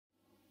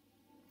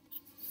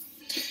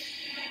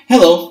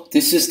Hello,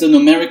 this is the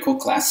numerical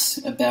class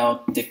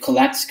about the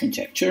Collatz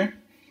conjecture,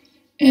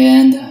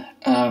 and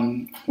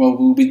what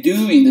we'll be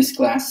doing in this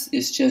class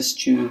is just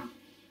to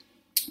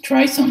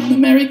try some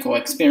numerical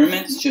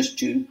experiments, just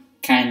to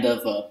kind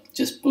of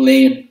just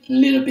play a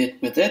little bit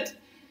with it,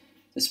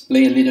 just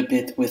play a little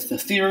bit with the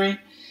theory,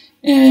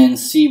 and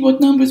see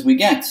what numbers we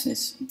get.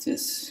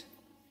 Just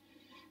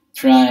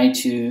try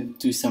to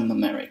do some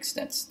numerics.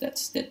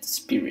 That's the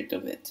spirit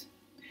of it.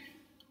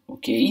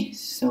 Okay,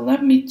 so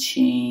let me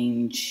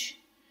change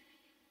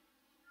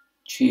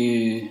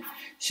to,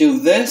 so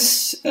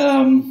this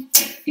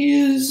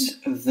is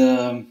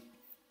the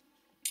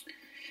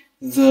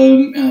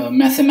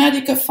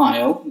Mathematica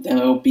file that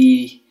I'll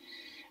be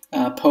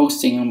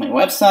posting on my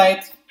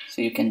website,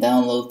 so you can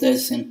download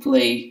this and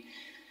play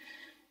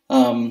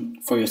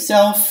for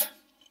yourself.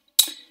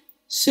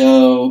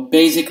 So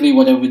basically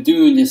what I would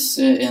do in this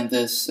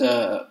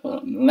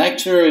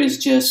lecture is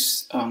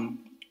just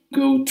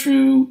go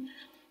through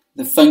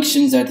the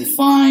functions I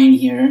define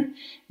here,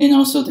 and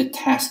also the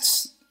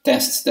tests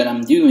that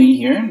I'm doing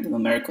here, the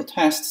numerical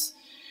tests,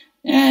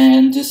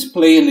 and just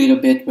play a little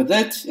bit with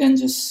it and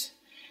just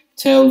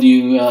tell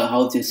you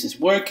how this is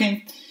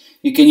working.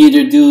 You can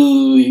either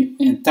do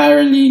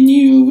entirely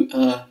new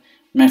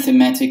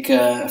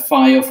Mathematica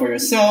file for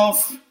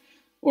yourself,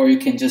 or you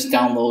can just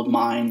download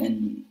mine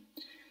and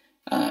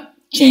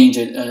change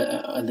it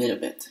a little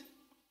bit.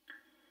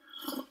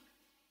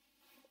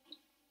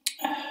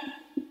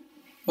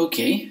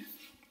 Okay,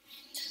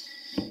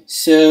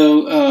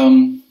 so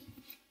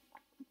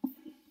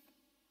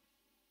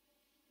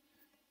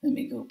let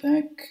me go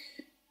back.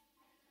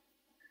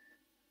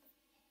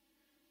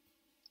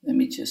 Let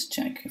me just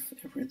check if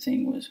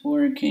everything was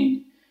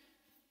working.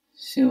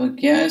 So I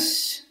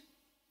guess,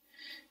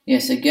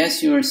 yes, I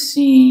guess you are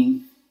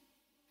seeing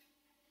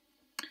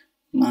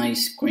my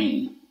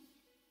screen.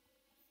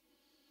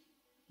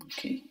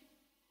 Okay.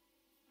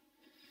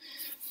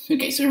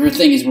 Okay, so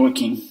everything is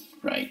working.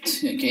 Right,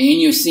 okay, and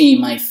you're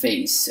seeing my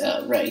face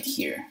right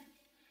here,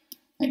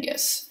 I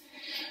guess.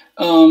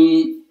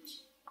 Okay,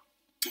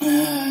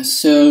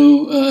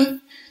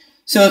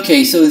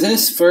 so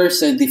this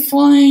first I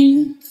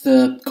define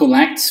the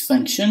Collatz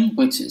function,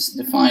 which is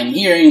defined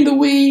here in the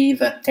way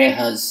that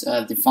Terra's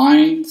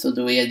defined, so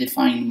the way I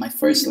defined in my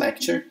first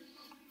lecture.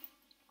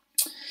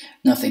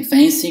 Nothing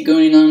fancy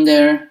going on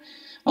there.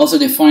 Also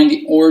define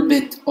the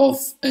orbit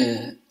of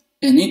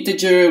an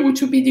integer, which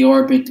would be the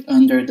orbit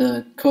under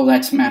the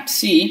Collatz map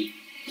C.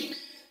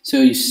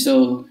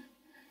 So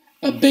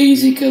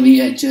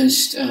basically I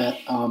just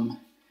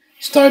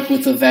start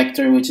with a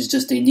vector which is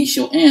just the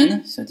initial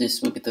n, so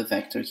this will be the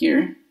vector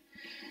here,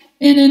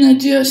 and then I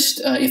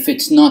just, if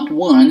it's not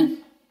 1,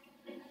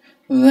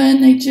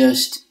 then I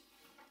just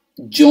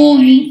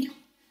join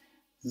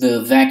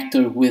the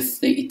vector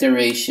with the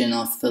iteration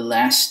of the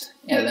last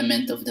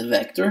element of the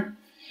vector,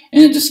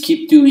 and I just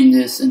keep doing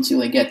this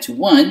until I get to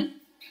 1.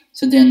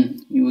 So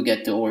then you will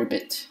get the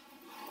orbit.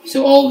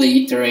 So all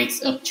the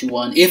iterates up to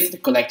 1. If the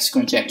Collatz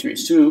conjecture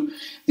is true,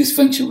 this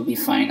function will be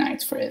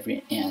finite for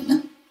every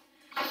n.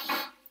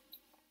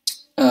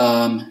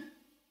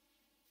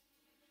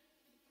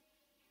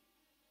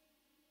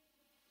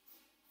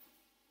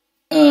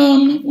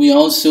 We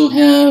also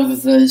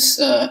have this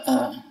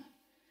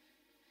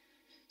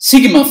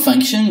sigma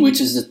function, which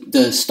is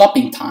the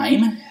stopping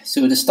time.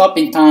 So the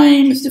stopping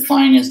time is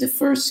defined as the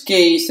first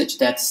case such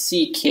that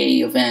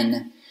ck of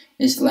n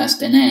is less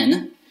than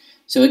n.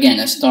 So again,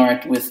 I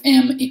start with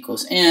m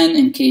equals n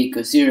and k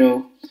equals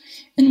 0,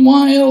 and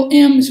while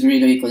m is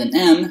greater or equal than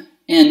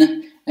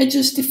n, I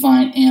just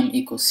define m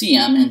equals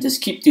cm and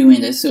just keep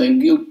doing this. So I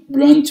will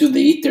run to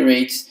the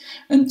iterates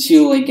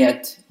until I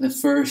get the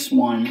first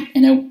one,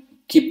 and I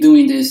keep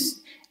doing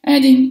this,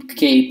 adding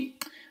k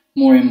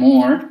more and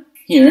more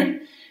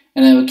here,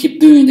 and I will keep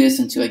doing this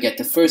until I get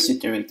the first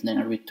iterate, and then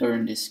I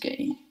return this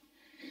k.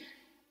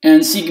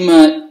 And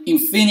sigma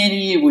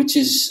infinity, which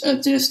is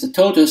just the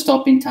total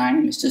stopping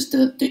time, is just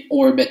the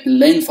orbit,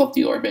 length of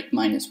the orbit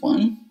minus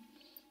 1.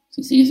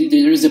 So you see,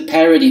 there is a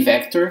parity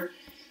vector.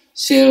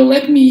 So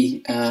let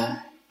me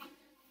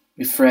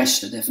refresh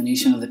the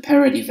definition of the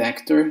parity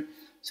vector.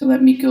 So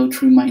let me go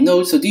through my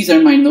notes. So these are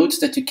my notes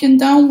that you can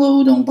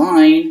download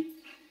online.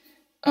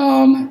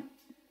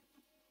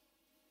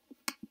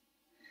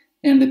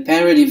 And the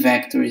parity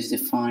vector is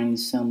defined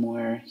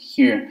somewhere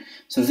here.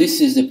 So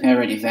this is the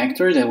parity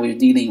vector that we're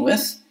dealing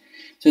with.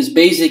 So it's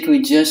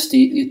basically just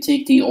you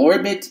take the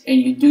orbit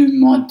and you do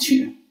mod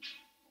 2.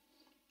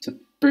 So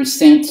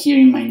percent here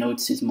in my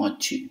notes is mod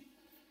 2.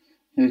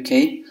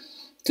 Okay,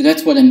 so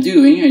that's what I'm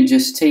doing. I'm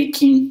just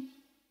taking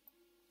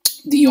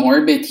the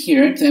orbit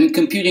here. So I'm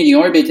computing the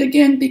orbit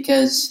again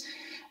because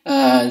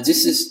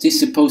this is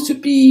supposed to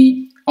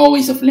be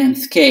always of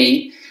length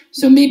k.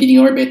 So maybe the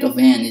orbit of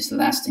n is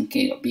less than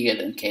k or bigger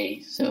than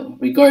k. So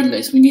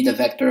regardless, we need a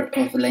vector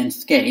of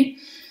length k.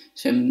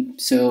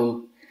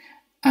 So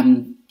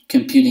I'm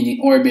computing the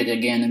orbit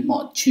again in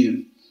mod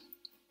 2.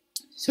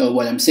 So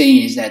what I'm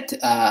saying is that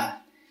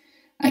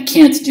I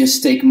can't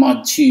just take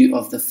mod 2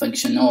 of the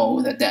function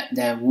O.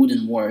 That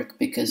wouldn't work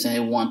because I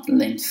want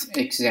length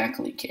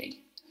exactly k.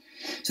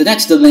 So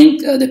that's the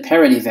length, the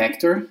parity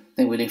vector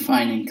that we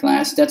define in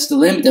class. That's the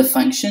lambda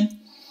function,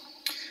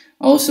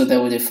 also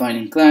that we define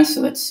in class.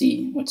 So let's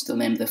see what's the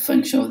lambda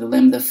function. The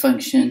lambda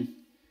function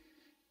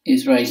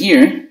is right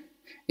here.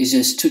 It's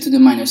just 2 to the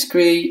minus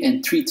k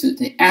and 3 to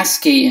the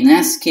sk,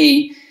 and sk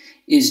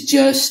is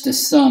just the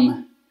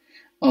sum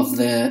of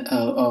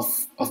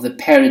the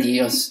parity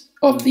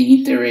of the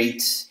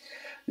iterates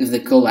of the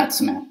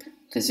Collatz map.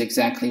 That's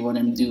exactly what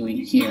I'm doing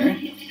here.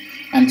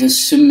 I'm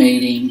just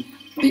summating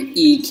the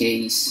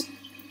EKs.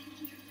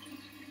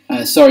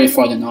 Sorry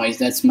for the noise.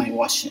 That's my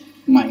washing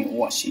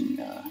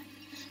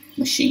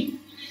machine.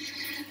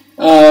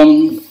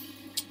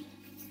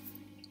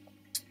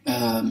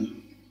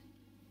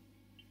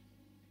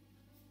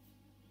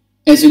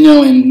 As you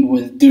know,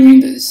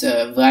 during this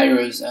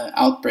virus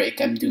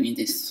outbreak, I'm doing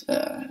this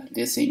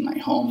in my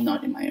home,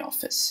 not in my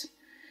office.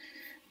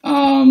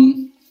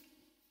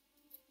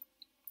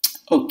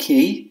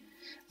 Okay.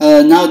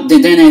 Now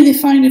then I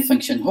define the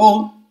function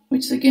O,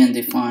 which is again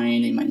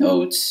defined in my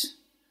notes.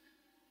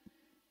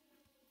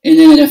 And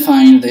then I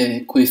define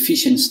the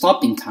coefficient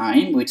stopping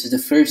time, which is the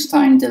first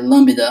time the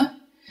lambda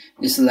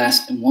is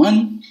less than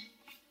 1.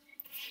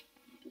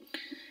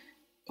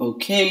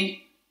 Okay.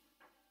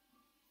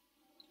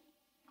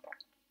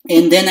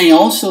 And then I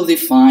also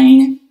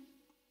define,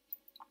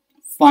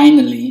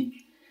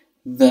 finally,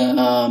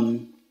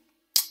 the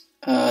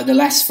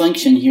last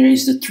function here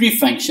is the tree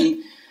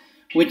function,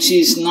 which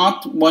is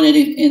not what I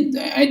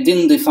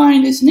didn't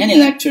define this in any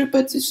lecture,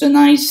 but it's a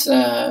nice,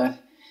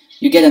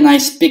 you get a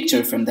nice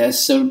picture from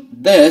this. So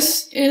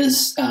this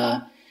is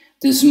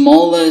the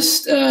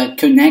smallest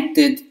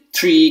connected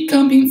tree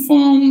coming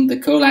from the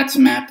Collatz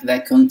map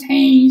that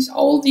contains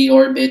all the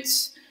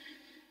orbits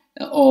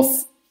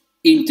of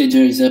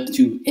integers up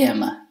to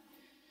m.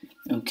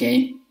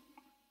 Okay,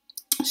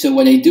 so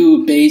what I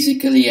do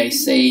basically, I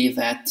say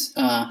that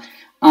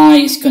I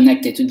is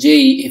connected to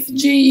j if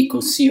j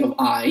equals c of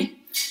I,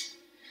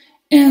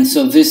 and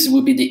so this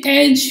will be the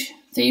edge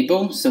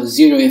table. So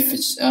 0 if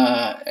it's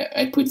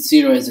I put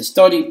 0 as a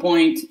starting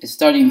point, a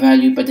starting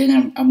value, but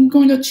then I'm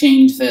going to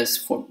change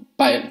this to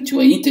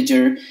an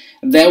integer.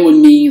 That would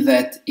mean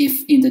that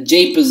if in the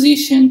j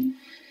position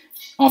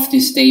of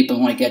this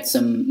table I get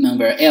some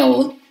number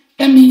L,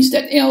 that means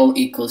that L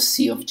equals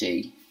C of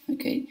j.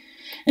 Okay,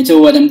 and so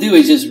what I'm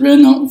doing is just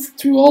run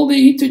through all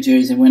the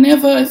integers, and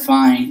whenever I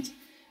find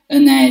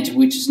an edge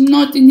which is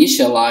not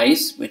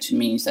initialized, which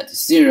means that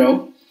it's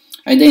 0,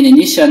 I then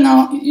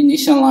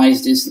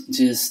initialize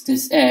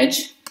this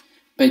edge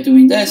by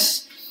doing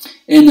this,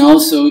 and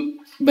also,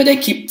 but I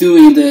keep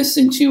doing this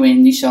until I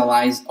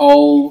initialize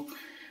all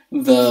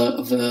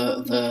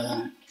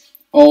the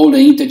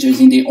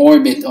integers in the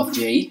orbit of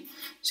j.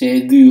 So I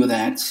do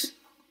that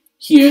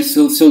here,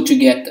 so to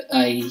get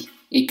a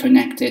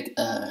connected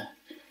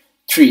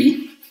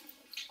tree,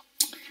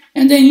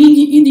 and then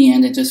in the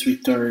end I just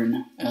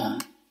return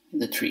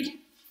the tree.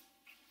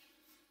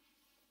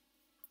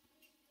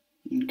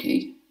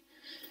 Okay.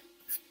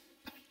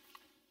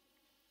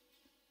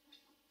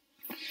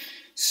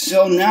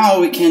 So now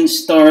we can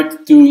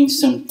start doing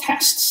some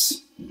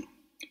tests.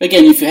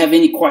 Again, if you have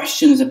any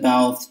questions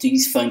about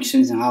these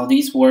functions and how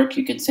these work,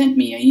 you can send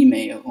me an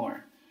email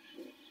or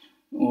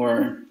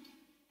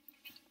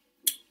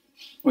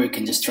you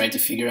can just try to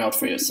figure out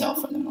for yourself,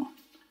 I don't know.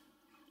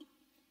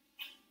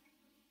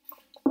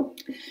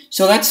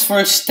 So let's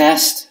first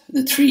test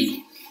the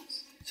tree,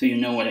 so you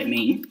know what I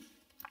mean.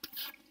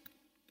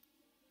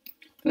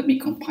 Let me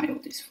compile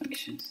these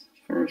functions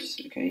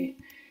first, okay?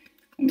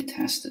 Let me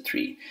test the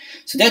tree.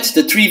 So that's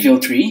the trivial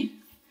tree.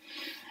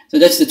 So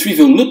that's the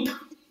trivial loop,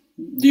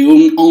 the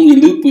only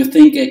loop we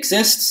think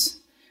exists,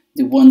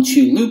 the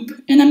 1-2 loop,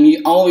 and I'm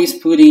always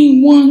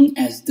putting 1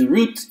 as the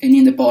root and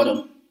in the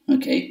bottom,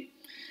 okay?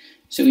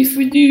 So if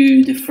we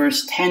do the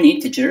first 10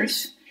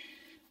 integers,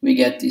 we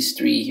get this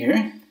tree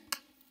here.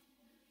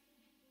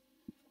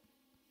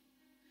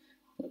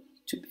 Oh,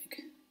 too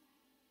big.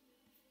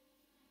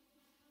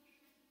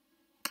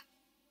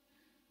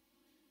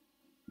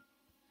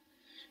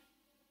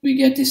 We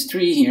get this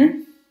tree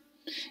here,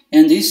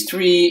 and this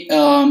tree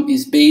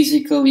is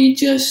basically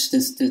just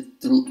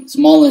the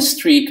smallest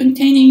tree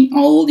containing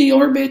all the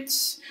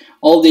orbits,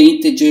 all the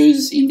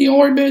integers in the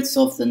orbits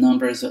of the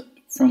numbers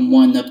from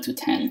 1 up to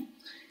 10.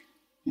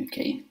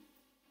 Okay.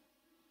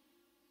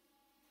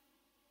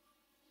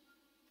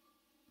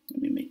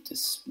 Let me make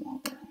this smaller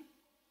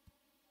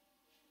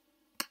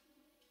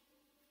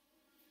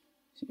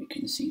so you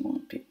can see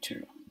one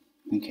picture.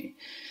 Okay.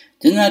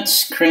 Then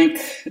let's crank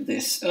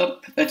this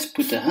up. Let's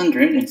put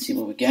 100 and see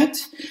what we get.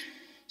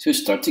 So we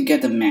start to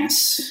get a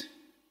mass.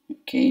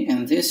 Okay,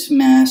 and this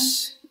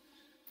mass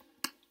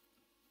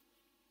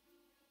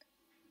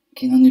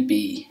can only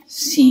be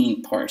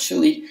seen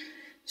partially.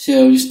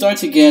 So you start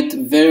to get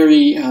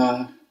very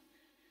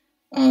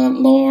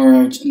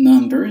large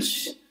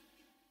numbers.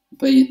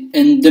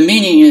 And the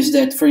meaning is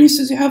that, for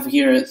instance, you have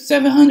here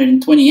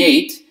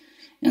 728,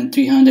 and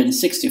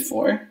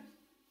 364.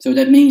 So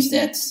that means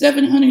that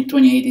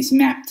 728 is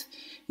mapped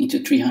into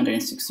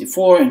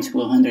 364, into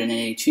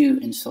 182,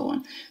 and so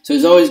on. So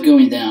it's always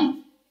going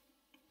down.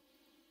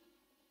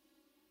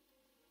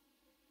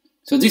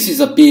 So this is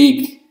a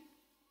big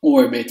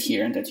orbit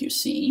here that you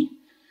see.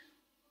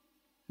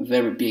 A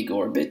very big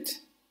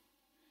orbit.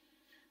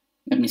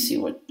 Let me see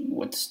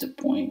what's the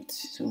point.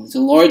 So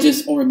the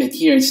largest orbit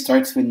here, it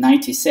starts with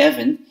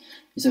 97.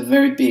 It's a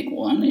very big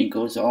one. It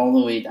goes all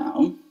the way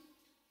down.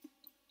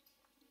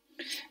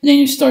 And then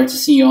you start to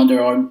see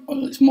other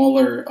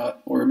smaller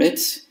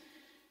orbits.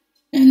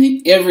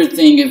 And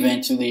everything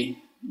eventually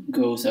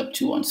goes up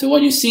to 1. So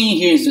what you're seeing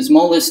here is the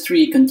smallest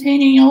tree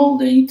containing all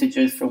the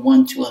integers from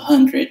 1 to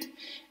 100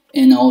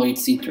 and all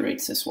its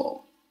iterates as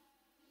well.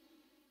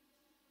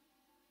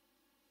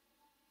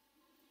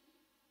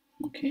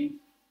 Okay.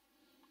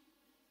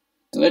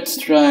 So let's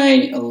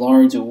try a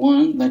larger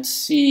one. Let's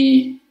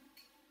see.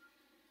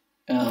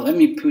 Let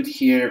me put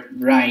here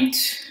right.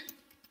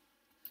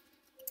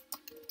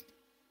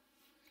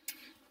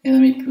 And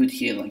let me put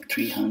here like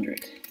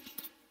 300.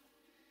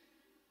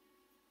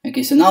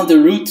 Okay, so now the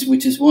root,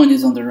 which is 1,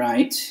 is on the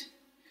right.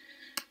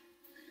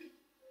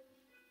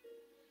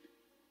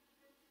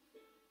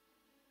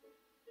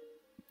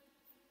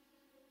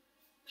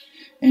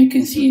 And you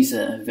can see it's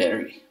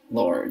very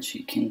large.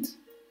 You can't,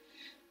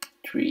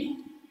 3.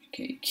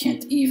 Okay, you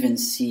can't even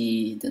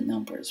see the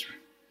numbers.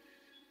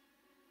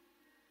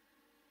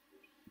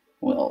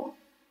 Well,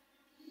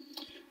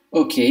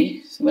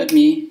 okay, so let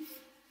me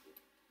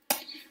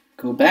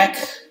go back.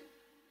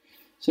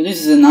 So this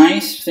is a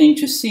nice thing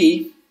to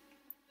see.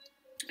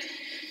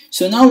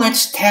 So now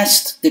let's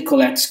test the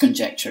Collatz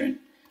conjecture.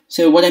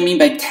 So what I mean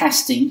by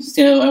testing,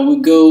 so I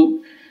will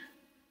go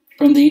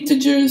from the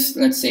integers,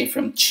 let's say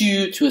from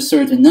 2 to a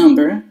certain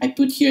number. I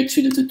put here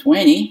 2 to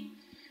 20,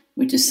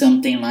 which is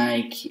something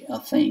like, I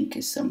think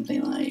is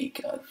something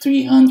like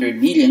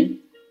 300 million.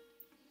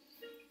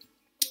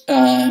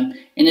 And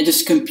I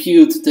just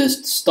compute the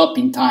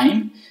stopping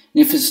time.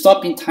 And if the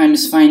stopping time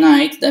is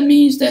finite, that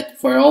means that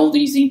for all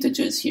these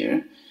integers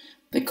here,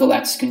 the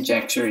Collatz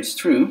conjecture is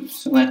true.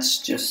 So let's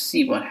just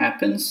see what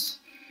happens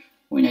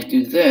when I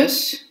do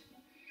this.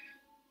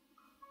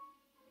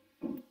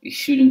 It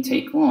shouldn't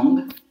take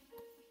long.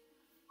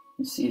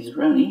 Let's see, it's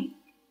running.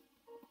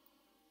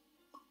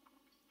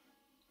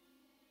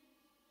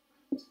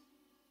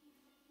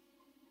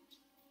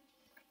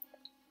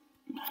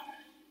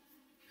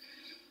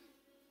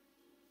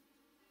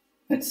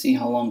 Let's see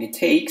how long it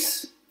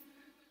takes.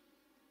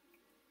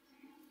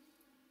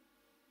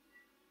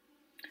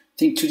 I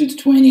think 2 to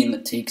 20 and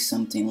it takes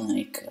something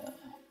like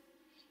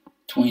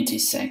 20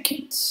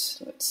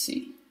 seconds. Let's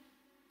see.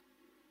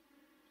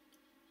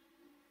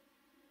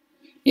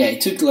 Yeah,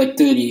 it took like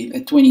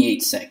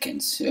 28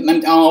 seconds.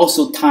 I'm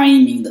also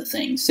timing the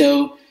thing.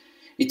 So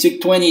it took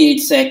 28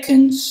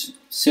 seconds.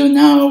 So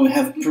now we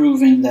have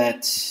proven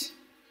that. So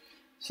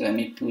let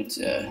me put,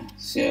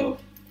 so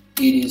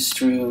it is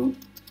true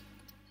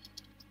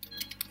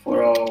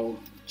for all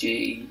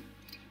j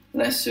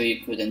less or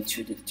equal than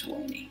 2 to the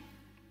 20.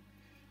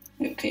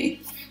 Okay,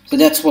 so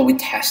that's what we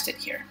tested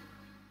here.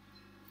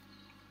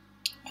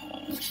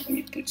 So let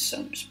me put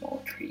some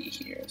small tree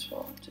here as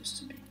well, just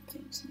to make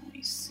things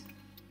nice.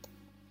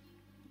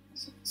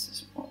 So it's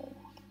a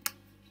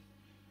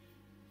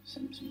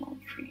some small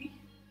tree.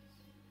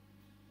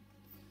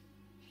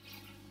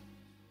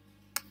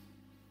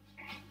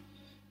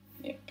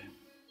 Yep.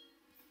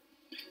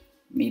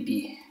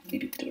 Maybe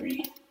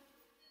 30.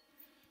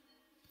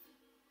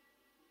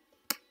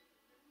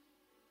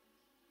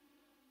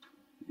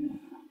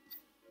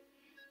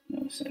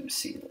 No, so let me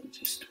see,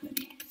 just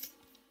 20.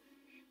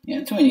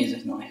 Yeah, 20 is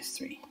a nice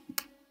 3.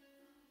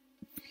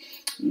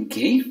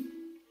 Okay.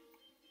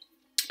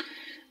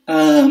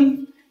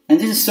 And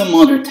this is some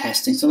other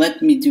testing. So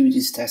let me do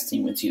this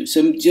testing with you.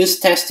 So I'm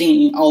just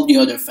testing all the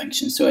other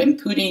functions. So I'm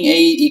putting a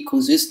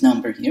equals this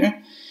number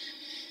here.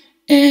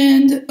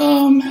 And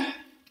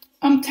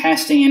I'm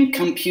testing and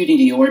computing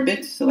the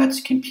orbit. So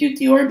let's compute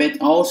the orbit.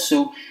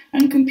 Also,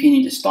 I'm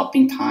computing the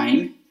stopping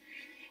time.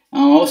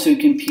 I'm also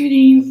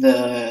computing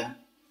the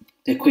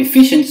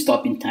coefficient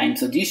stopping time.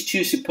 So these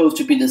two are supposed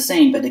to be the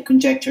same, but the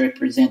conjecture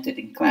represented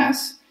in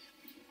class.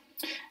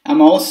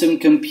 I'm also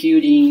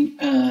computing,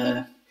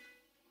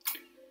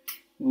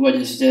 what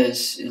is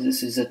this?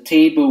 This is a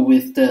table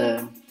with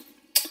the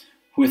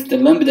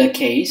lambda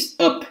case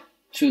up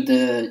to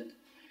the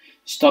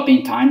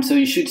stopping time. So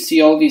you should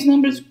see all these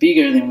numbers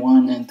bigger than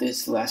 1 and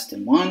this less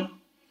than 1.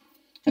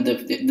 And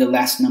the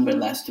last number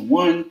less than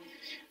 1.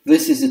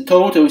 This is the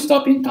total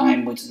stopping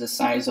time, which is the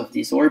size of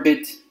this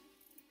orbit,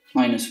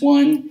 minus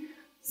 1.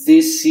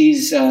 This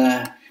is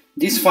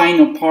this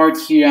final part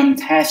here. I'm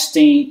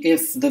testing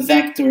if the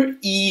vector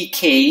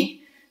ek,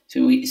 so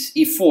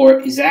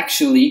e4, is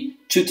actually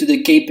 2 to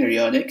the k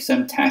periodic. So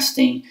I'm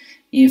testing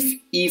if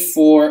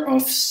e4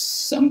 of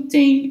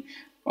something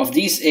of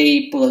this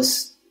a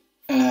plus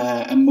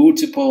a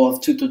multiple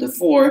of 2 to the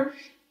 4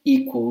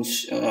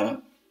 equals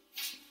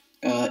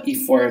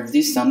e4 of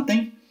this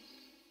something.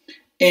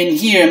 And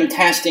here I'm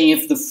testing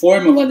if the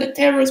formula that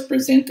Terra's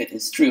presented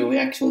is true.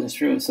 Actually, it's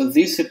true. So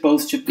this is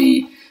supposed to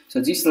be,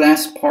 so this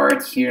last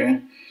part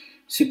here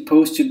is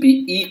supposed to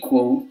be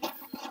equal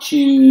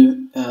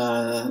to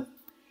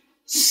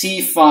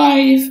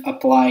C5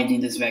 applied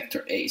in this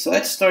vector A. So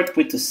let's start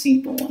with the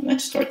simple one.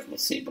 Let's start with,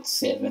 say,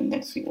 7.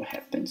 Let's see what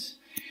happens.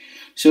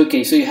 So,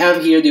 okay, so you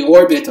have here the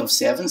orbit of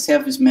 7.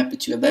 7 is mapped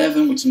to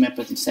 11, which is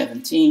mapped to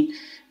 17,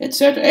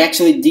 etc. I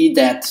actually did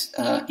that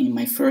in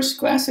my first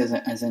class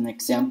as an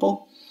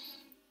example.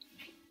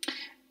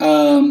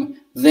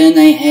 Then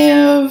I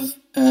have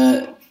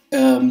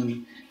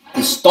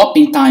the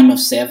stopping time of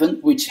 7,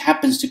 which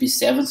happens to be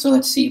 7. So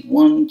let's see,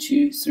 1,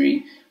 2,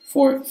 3,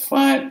 4,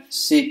 5,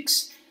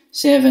 6,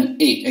 7,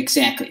 8.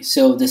 Exactly.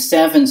 So the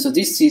 7. So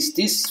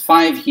this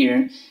 5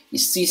 here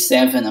is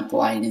C7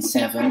 applied in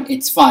 7.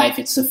 It's 5.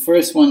 It's the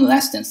first one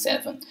less than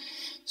 7.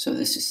 So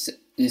this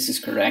is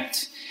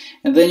correct.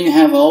 And then you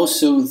have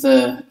also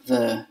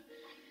the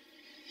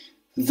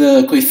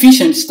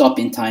coefficient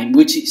stopping time,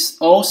 which is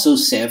also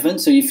 7.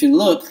 So if you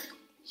look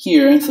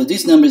here, so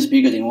this number is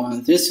bigger than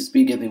 1, this is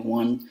bigger than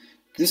 1,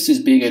 this is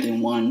bigger than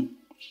 1,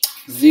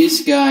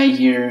 this guy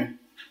here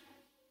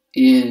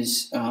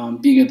is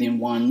bigger than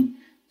 1,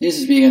 this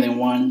is bigger than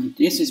 1,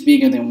 this is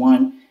bigger than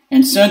 1,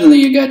 and suddenly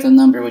you get a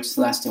number which is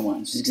less than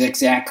 1. So it's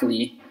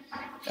exactly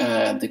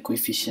the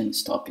coefficient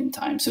stopping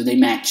time. So they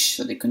match,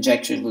 so the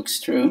conjecture looks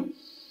true.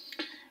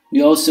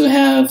 We also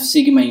have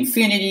sigma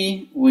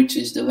infinity, which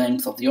is the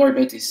length of the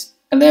orbit, is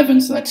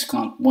 11. So let's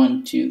count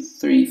 1, 2,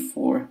 3,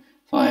 4,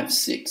 5,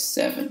 6,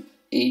 7,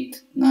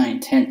 8, 9,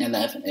 10,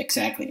 11.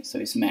 Exactly. So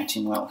it's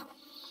matching well.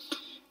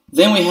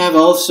 Then we have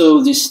also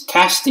this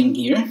testing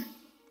here.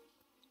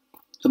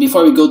 So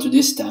before we go to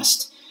this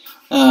test,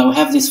 we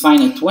have this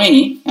final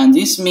 20, and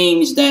this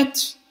means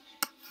that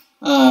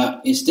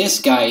is this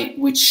guy,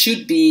 which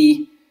should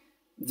be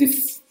the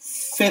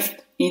fifth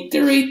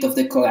iterate of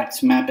the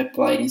Collatz map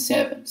applied in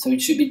 7. So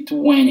it should be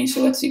 20.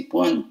 So let's see,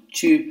 1,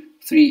 2,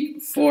 3,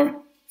 4,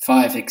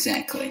 5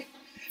 exactly.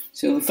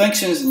 So the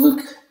functions look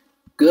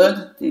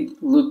good. They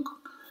look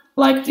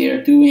like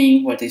they're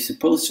doing what they're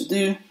supposed to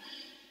do.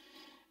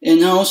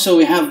 And also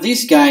we have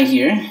this guy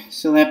here.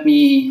 So let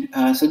me,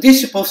 so this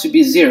is supposed to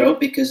be 0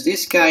 because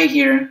this guy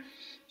here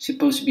is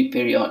supposed to be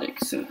periodic.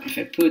 So if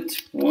I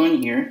put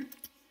 1 here,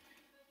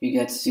 you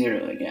get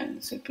 0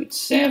 again. So I put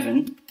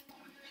 7.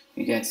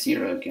 You get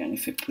 0 again.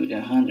 If I put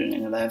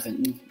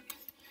 111,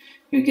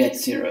 you get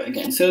 0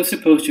 again. So it's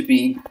supposed to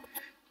be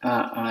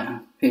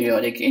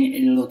periodic, and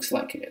it looks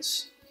like it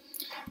is.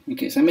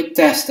 Okay, so I'm going to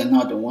test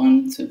another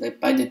one. So that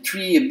by the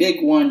tree, a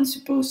big one is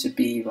supposed to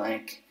be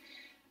like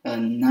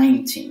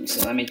 19.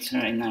 So let me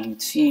try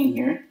 19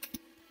 here.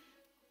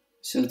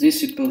 So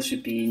this is supposed to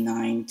be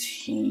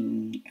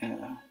 19.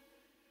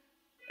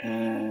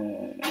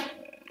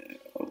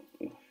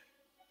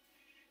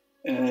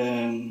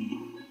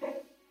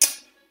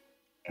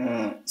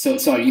 So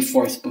sorry,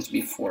 E4 is supposed to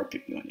be 4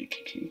 periodic.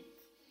 Okay.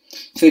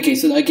 So okay,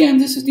 so again,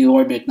 this is the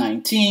orbit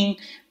 19.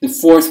 The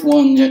fourth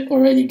one that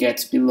already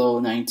gets below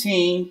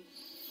 19.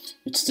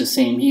 It's the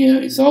same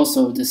here. It's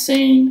also the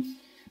same.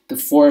 The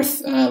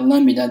fourth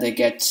lambda that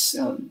gets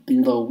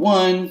below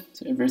 1.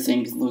 So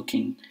everything is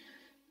looking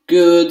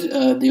good.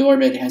 The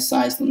orbit has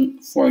size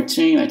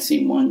 14. Let's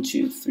see, 1,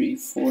 2, 3,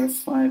 4,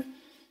 5,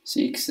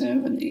 6,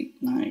 7, 8,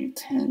 9,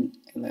 10,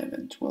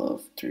 11,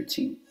 12,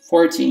 13,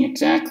 14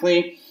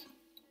 exactly.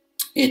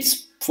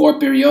 It's 4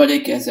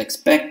 periodic as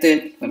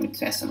expected. Let me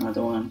test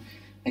another one.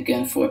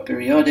 Again, 4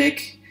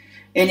 periodic.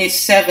 And it's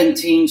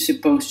 17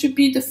 supposed to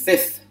be the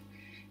fifth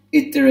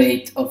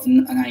iterate of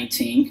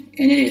 19.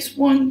 And it is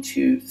 1,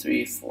 2,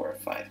 3, 4,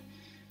 5.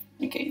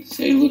 Okay,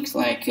 so it looks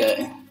like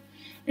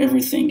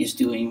everything is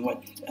doing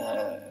what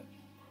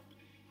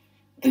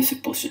they're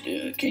supposed to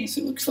do. Okay,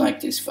 so it looks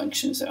like these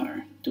functions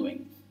are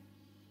doing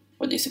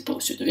what they're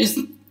supposed to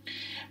do.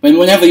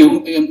 Whenever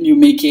you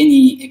make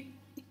anything,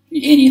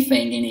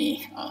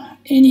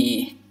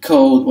 any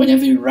code,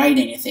 whenever you write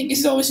anything,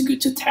 it's always good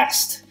to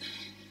test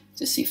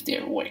to see if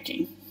they're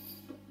working.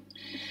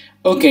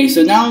 Okay,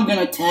 so now I'm going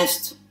to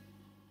test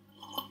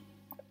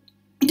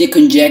the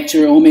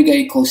conjecture omega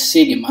equals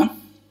sigma.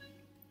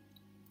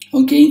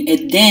 Okay,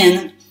 and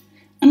then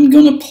I'm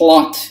going to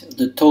plot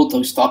the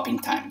total stopping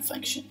time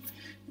function.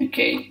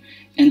 Okay,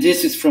 and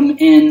this is from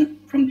n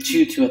from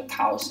 2 to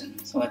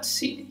 1,000. So let's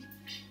see.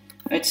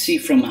 Let's see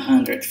from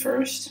 100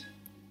 first.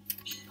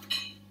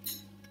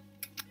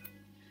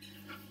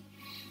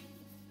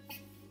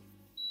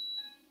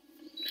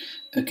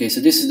 Okay,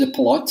 so this is the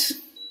plot.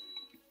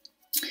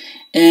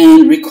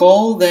 And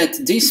recall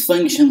that this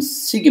function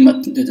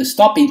sigma, the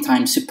stopping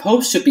time, is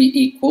supposed to be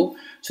equal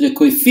to the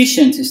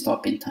coefficient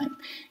stopping time.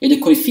 And the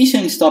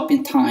coefficient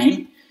stopping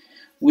time,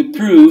 we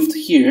proved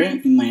here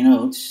in my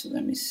notes.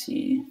 Let me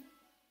see.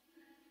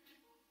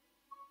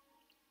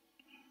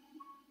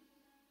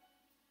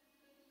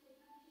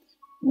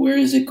 Where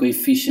is the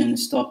coefficient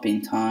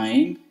stopping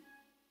time?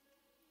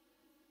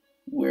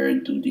 Where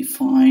do we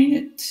find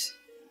it?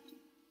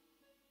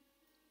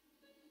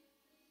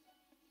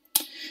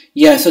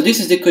 Yeah, so this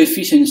is the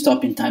coefficient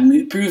stopping time.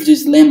 We proved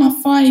this lemma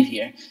 5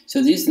 here.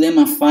 So this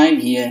lemma 5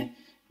 here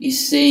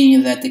is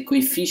saying that the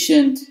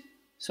coefficient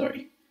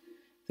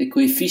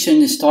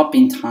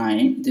stopping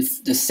time,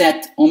 the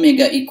set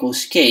omega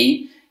equals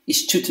k,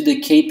 is 2 to the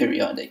k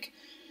periodic.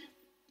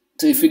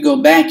 So if we go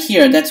back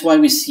here, that's why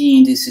we're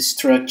seeing this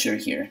structure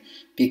here.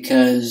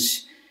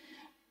 Because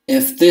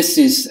if this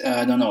is,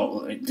 I don't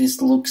know,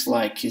 this looks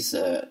like is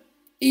a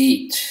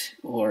 8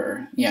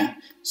 or, yeah.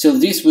 So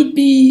this would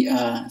be,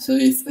 so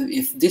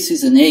if this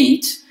is an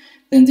 8,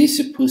 then this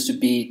is supposed to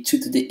be 2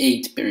 to the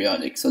 8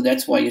 periodic. So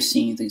that's why you're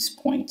seeing these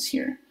points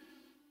here.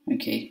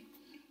 Okay.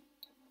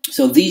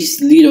 So these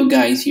little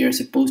guys here are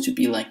supposed to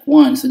be like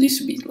 1. So this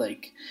would be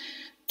like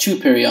 2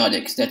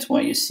 periodics. That's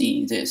why you're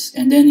seeing this.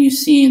 And then you're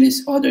seeing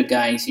these other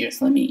guys here.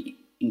 So let me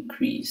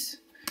increase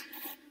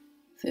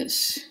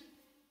this.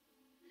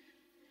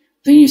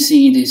 Then you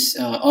see these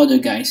other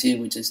guys here,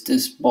 which is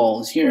this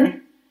balls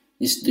here,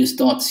 this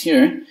dots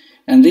here,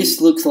 and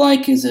this looks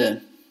like is a,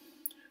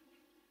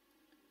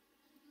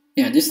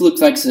 yeah, this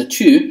looks like it's a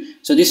 2,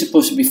 so this is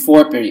supposed to be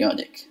 4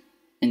 periodic,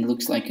 and it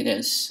looks like it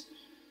is.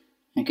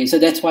 Okay, so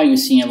that's why we're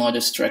seeing a lot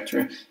of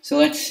structure. So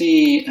let's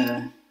see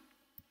up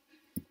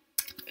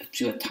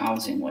to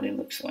 1,000 what it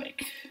looks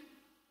like.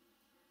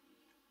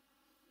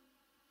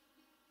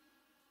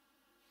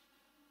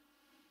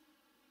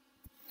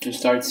 To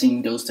start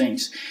seeing those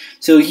things.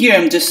 So here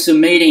I'm just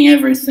summating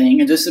everything.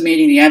 I'm just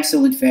summating the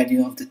absolute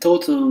value of the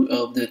total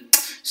of the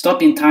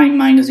stopping time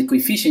minus the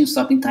coefficient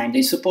stopping time.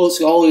 They're supposed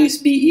to always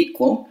be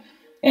equal,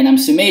 and I'm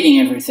summating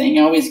everything,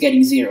 always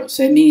getting 0.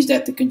 So it means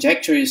that the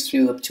conjecture is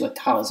true up to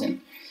 1,000.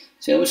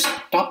 So I will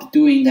stop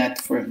doing that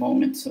for a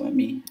moment. So let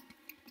me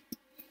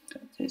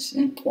cut this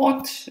and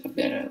plot a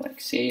better,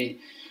 like say,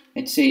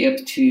 let's say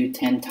up to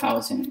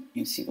 10,000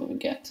 and see what we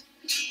get.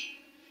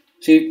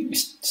 So you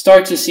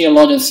start to see a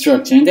lot of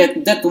structure, and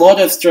that lot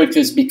of structure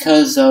is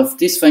because of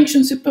this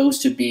function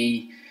supposed to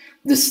be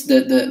this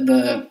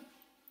the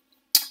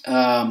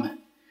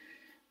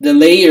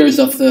layers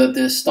of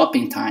the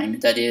stopping time.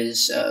 That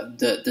is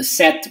the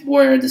set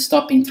where the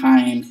stopping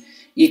time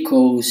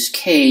equals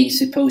k is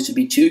supposed to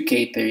be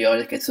 2k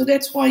periodic. So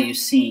that's why you're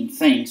seeing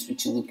things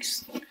which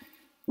looks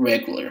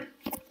regular.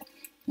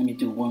 Let me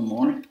do one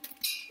more.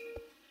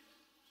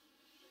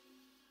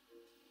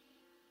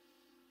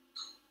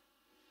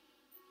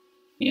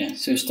 Yeah,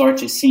 so you start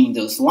to seeing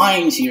those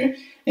lines here,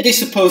 and they're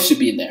supposed to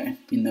be there.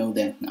 You know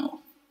that now.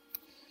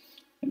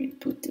 Let me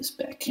put this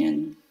back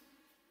in.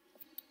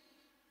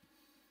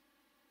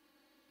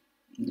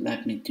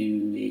 Let me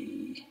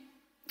do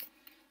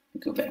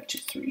go back to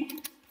 3.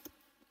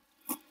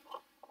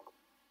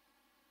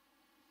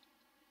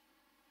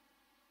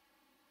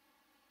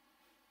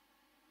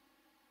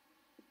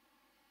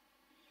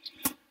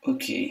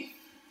 Okay.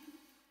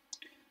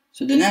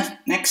 So the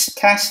next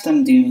test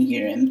I'm doing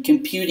here, I'm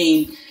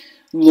computing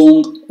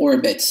long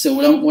orbits.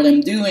 So what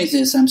I'm doing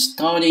is I'm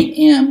starting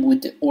M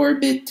with the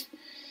orbit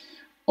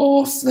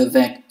of the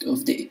vector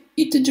of the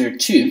integer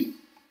 2,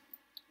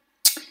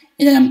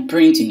 and then I'm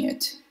printing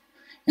it.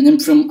 And then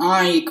from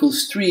I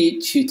equals 3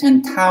 to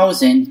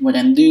 10,000, what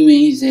I'm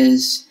doing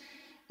is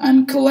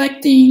I'm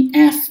collecting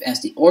F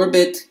as the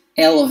orbit,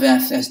 L of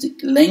F as the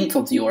length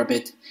of the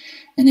orbit,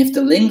 and if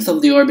the length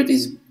of the orbit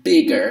is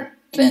bigger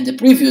than the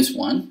previous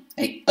one,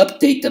 I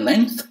update the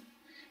length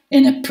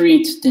and I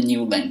print the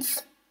new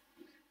length.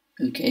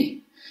 Okay,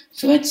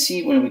 so let's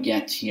see where we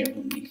get here.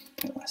 Let me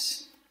tell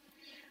us.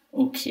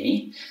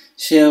 Okay,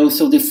 so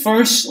the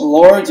first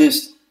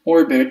largest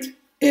orbit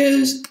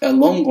is a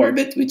long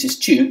orbit, which is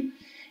 2,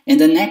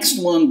 and the next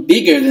one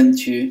bigger than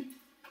 2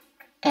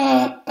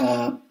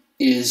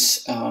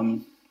 is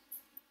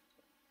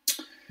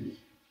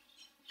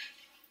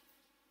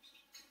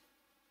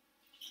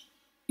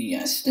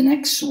yes, the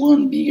next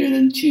one bigger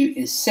than 2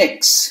 is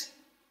 6.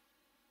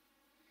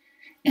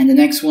 And the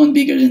next one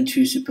bigger than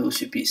 2 is supposed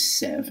to be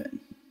 7.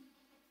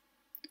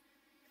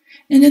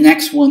 And the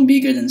next one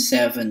bigger than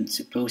 7 is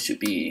supposed to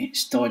be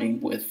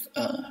starting with,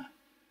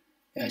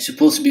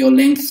 supposed to be a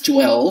length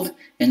 12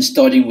 and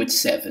starting with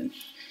 7.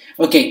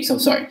 Okay, so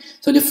sorry.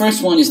 So the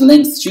first one is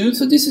length 2,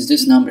 so this is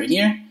this number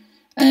here,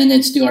 and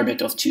it's the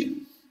orbit of 2.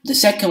 The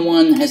second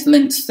one has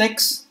length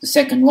 6, the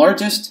second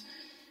largest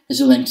is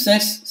a length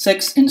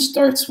 6 and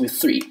starts with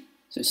 3.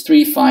 So it's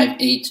 3, 5,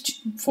 8,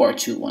 4,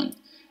 2, 1.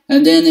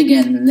 And then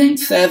again,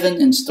 length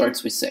 7 and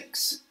starts with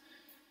 6.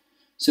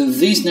 So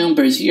these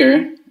numbers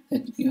here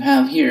that you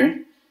have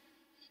here,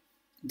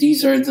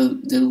 these are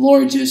the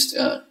largest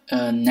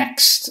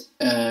next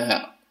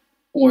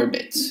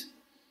orbits.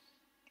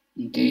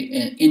 Okay,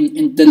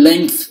 in the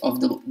length of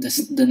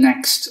the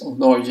next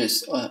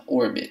largest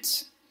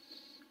orbits.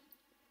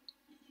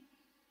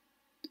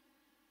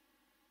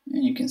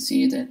 And you can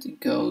see that it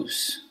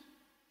goes.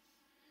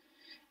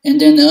 And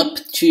then up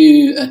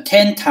to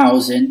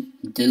 10,000,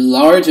 the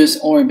largest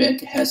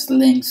orbit has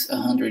length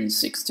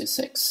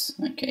 166.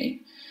 Okay,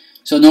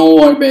 so no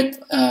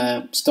orbit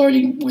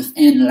starting with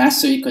n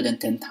less or equal than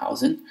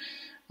 10,000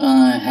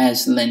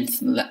 has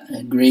length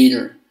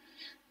greater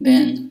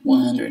than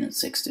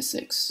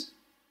 166.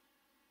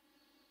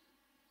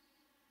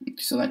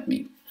 So let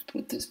me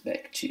put this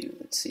back to,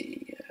 let's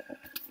see,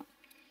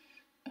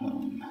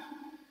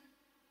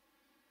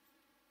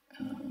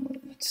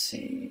 let's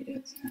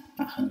say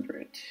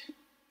 100.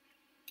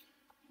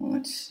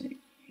 Let's see,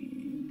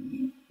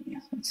 yeah,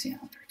 let's see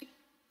 100.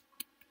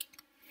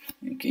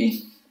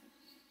 Okay.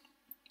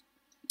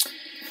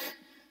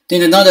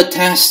 Then another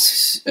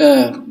task.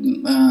 So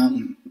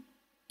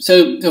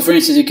for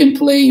instance, you can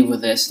play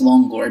with this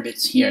long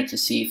orbits here to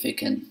see if you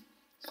can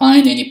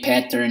find any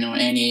pattern or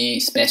any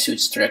special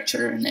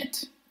structure in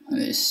it.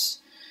 This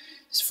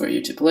is for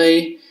you to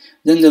play.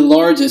 Then the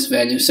largest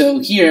value. So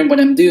here what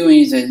I'm doing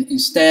is that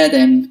instead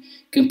I'm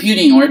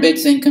computing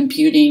orbits and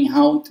computing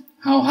how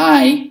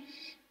high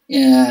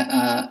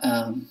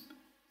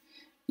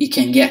you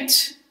can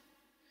get.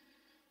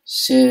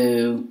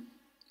 So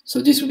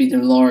this will be the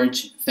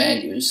large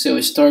values. So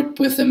I start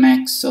with the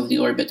max of the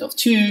orbit of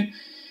 2,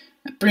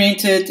 I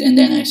print it, and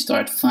then I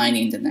start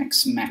finding the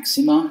next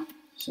maxima.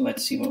 So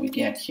let's see what we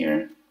get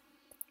here.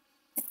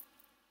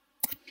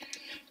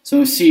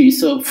 So see,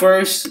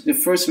 the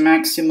first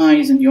maxima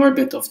is in the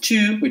orbit of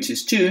 2, which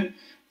is 2.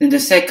 Then the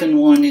second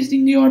one is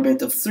in the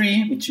orbit of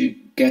 3, which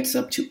gets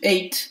up to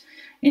 8.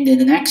 And then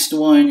the next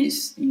one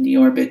is in the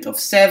orbit of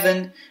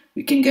 7,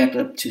 we can get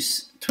up to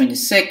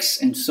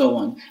 26, and so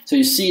on. So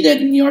you see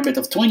that in the orbit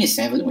of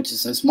 27, which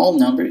is a small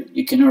number,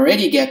 you can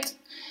already get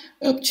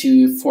up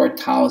to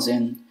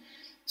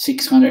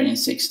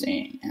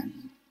 4,616,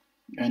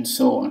 and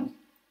so on.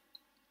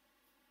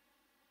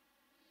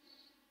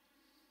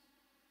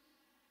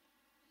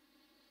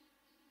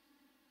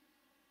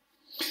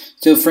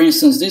 So for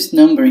instance, this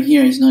number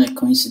here is not a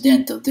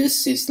coincidental.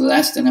 This is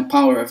less than a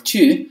power of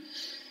 2.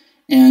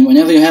 And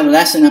whenever you have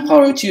less than a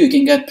power of 2, you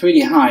can get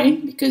pretty high,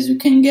 because you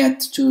can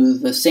get to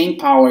the same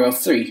power of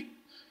 3.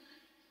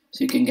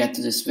 So you can get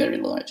to this very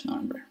large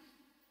number.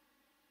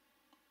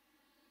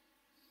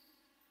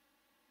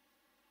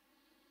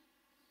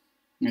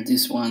 And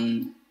this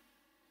one,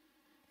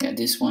 yeah,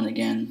 this one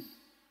again.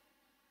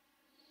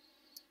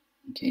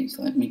 Okay,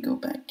 so let me go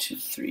back to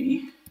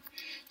 3.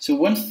 So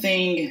one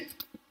thing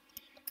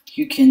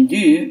you can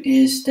do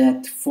is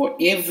that for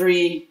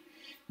every,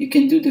 you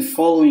can do the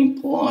following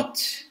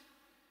plot,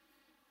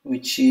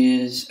 which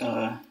is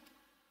so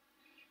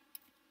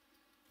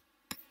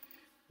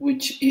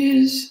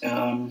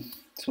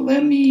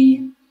let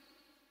me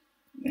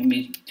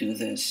do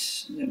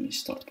this. Let me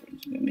stop.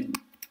 Let me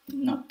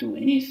not do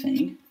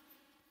anything.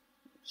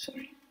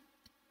 Sorry.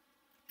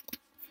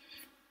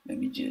 Let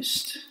me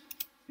just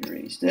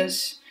erase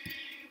this.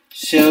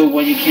 So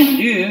what you can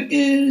do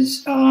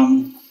is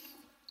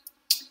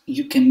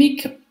you can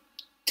make a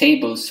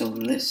table, so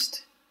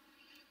list.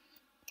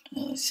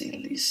 Let's say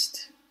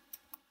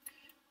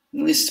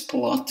list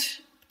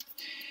plot,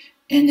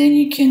 and then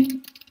you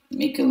can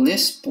make a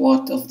list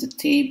plot of the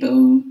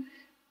table,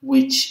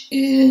 which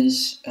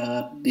is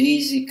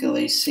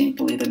basically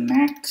simply the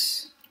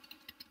max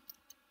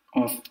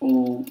of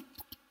all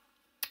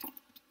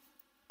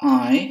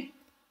I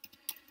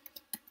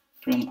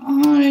from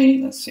I,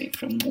 let's say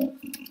from 2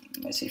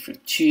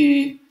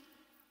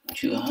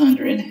 to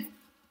 100,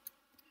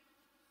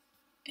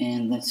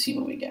 and let's see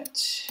what we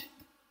get.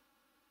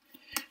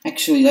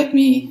 Actually, let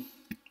me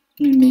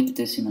make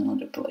this in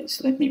another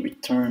place. Let me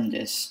return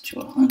this to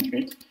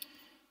 100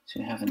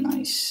 to have some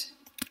nice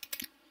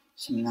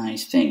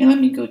thing. And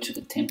let me go to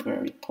the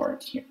temporary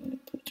part here. Let me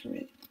put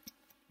it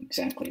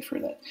exactly for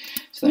that.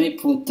 So let me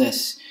put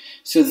this.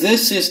 So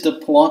this is the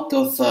plot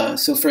of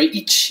so for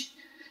each.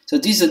 So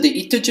these are the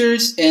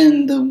integers,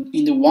 and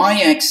in the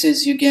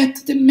y-axis you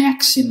get the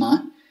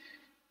maxima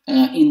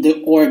in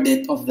the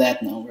orbit of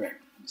that number.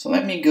 So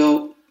let me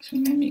go. So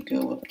let me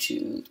go up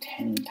to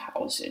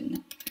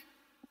 10,000.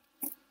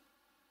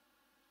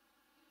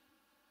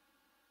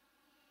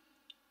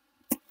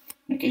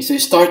 Okay, so you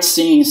start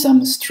seeing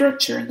some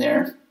structure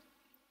there,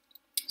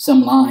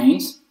 some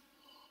lines.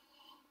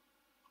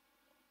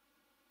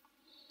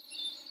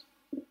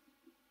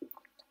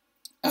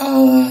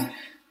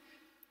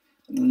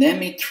 Let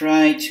me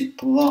try to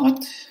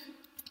plot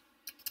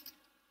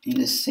in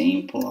the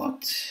same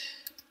plot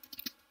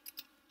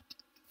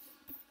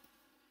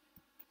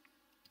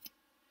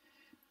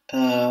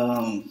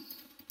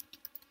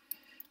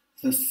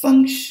the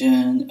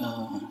function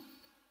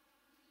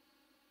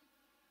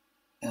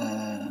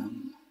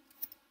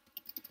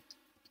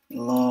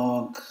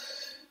log,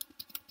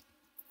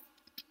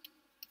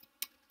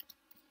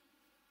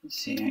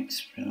 let's say x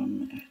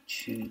from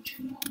 2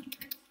 to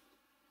 100.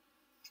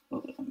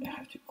 Hold on, I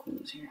have to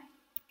close here.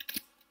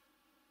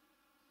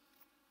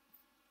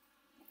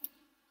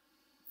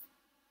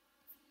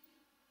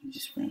 I'm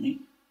just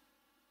running.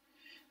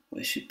 Well,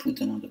 I should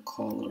put another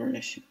color. I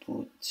should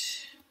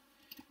put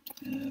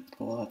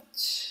plot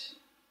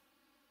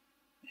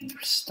and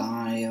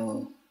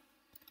style,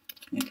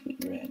 make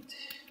it red.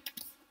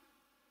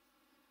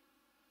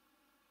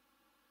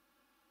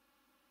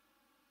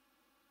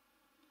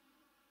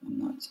 I'm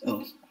not.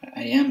 Oh,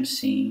 I am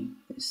seeing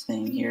this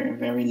thing here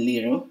very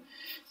little.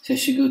 So I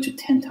should go to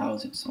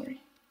 10,000, sorry.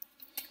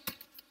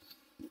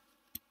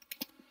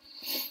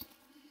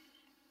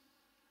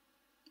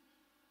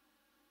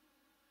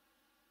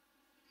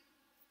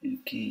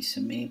 Okay,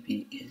 so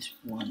maybe it's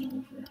 1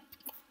 over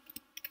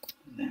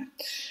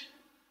that.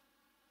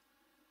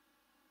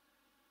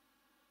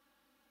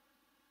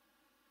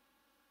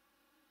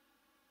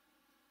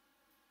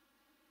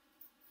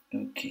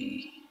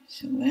 Okay,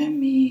 so let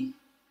me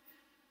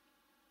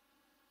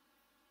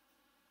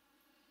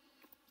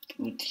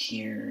put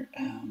here,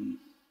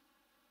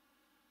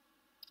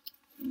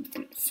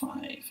 put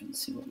 5 and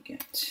see what we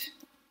get.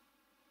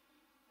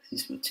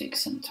 This will take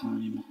some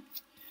time.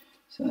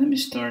 So let me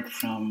start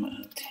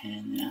from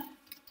 10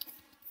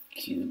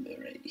 cube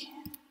already.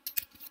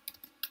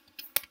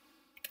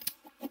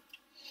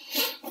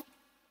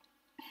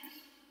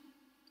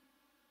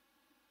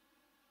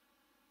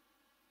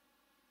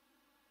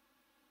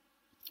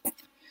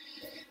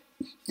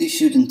 This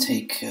shouldn't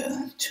take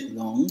too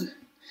long.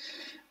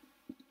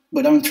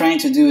 What I'm trying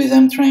to do is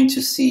I'm trying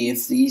to see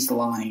if these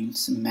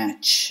lines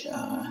match,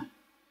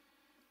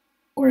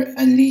 or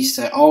at least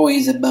are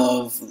always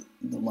above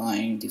the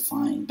line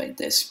defined by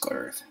this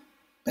curve,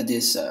 by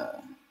this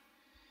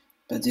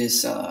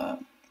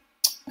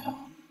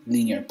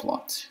linear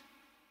plot.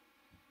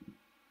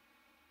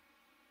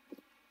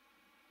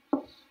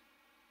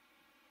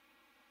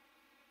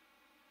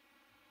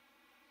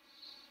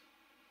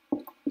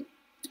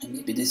 And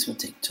maybe this will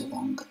take too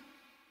long.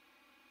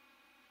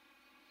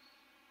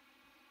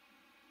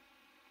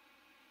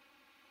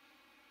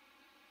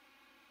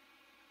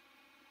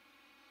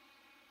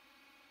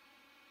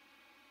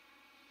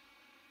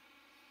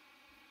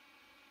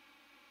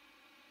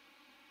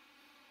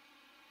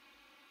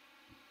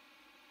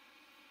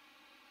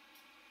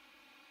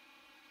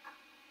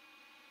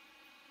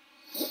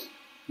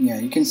 Yeah,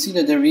 you can see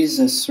that there is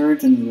a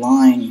certain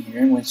line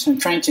here, which I'm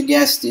trying to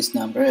guess this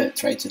number. I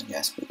tried to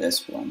guess with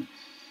this one,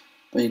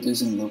 but it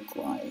doesn't look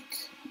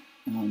like.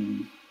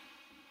 And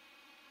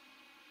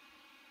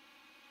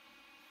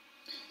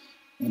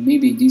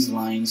maybe these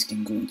lines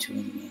can go into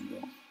any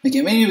angle.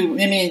 Okay,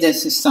 maybe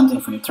this is something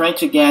for you. Try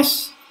to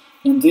guess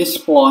in this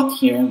plot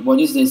here,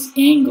 what is this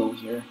angle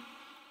here?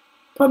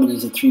 Probably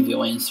is a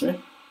trivial answer.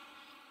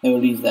 I will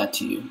leave that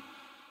to you.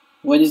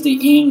 What is the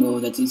angle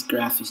that this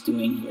graph is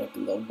doing here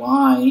below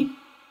y?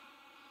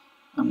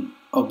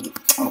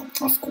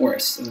 Of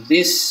course,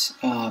 this.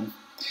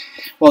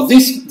 Well,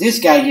 this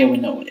guy here, we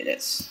know what it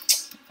is.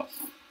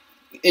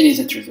 It is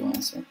a trivial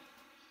answer.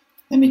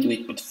 Let me do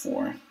it with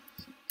 4,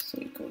 so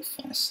it goes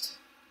fast.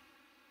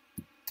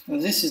 Well,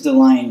 this is the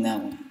line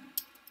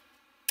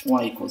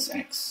y equals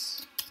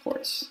x, of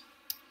course.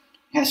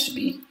 It has to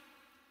be.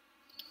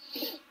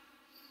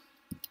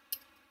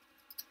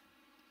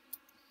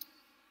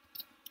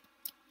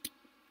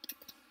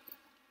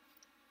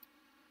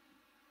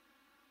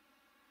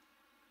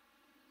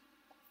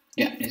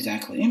 Yeah,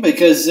 exactly.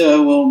 Because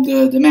well,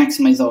 the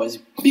maxima is always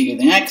bigger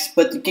than x,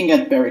 but you can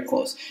get very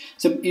close.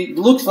 So it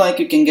looks like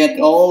you can get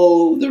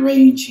all the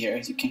range here.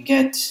 You can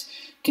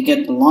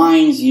get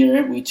lines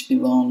here which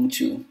belong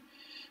to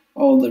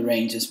all the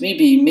ranges.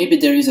 Maybe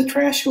there is a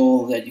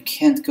threshold that you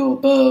can't go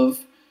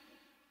above,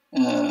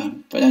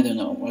 but I don't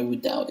know. I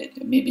would doubt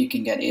it. Maybe you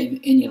can get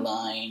any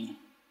line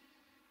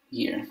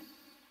here.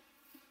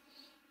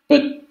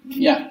 But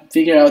yeah,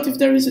 figure out if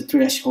there is a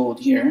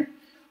threshold here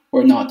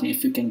or not,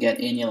 if you can get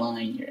any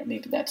line here.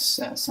 Maybe that's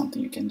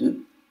something you can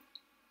do.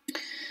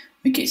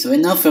 Okay, so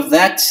enough of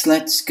that.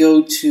 Let's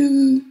go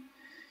to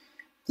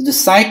the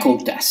cycle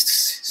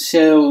tests.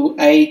 So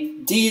I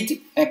did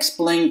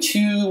explain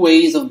 2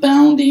 ways of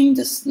bounding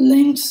the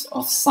length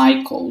of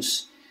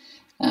cycles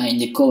in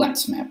the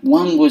Collatz map.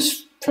 One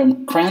was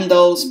from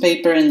Crandall's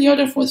paper and the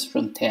other was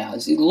from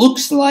Terra's. It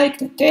looks like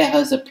the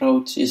Terra's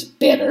approach is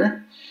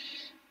better,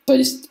 but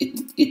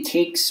it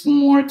takes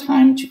more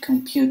time to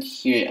compute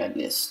here at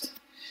least.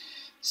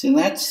 So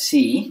let's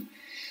see.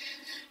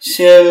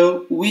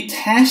 So we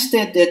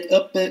tested that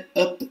up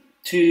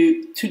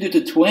to 2 to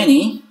the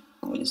 20.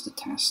 What is the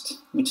test?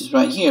 Which is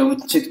right here.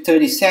 It took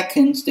 30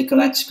 seconds. The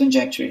Collatz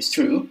conjecture is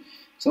true.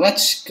 So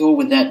let's go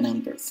with that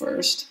number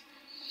first.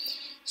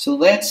 So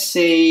let's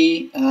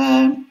say,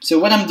 so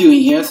what I'm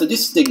doing here, so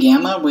this is the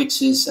gamma,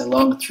 which is a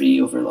log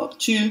 3 over log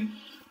 2.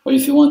 Or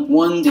if you want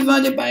 1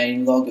 divided by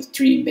log of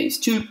 3 in base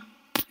 2,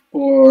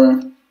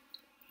 or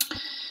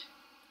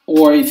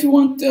if you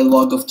want a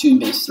log of 2 in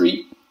base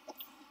 3.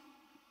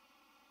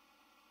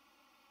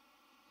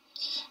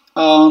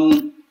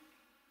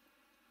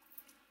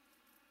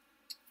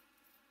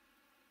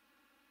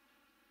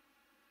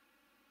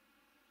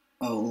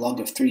 Oh, log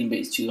of 3 in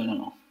base 2, I don't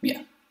know,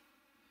 yeah.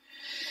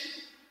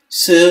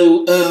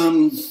 So,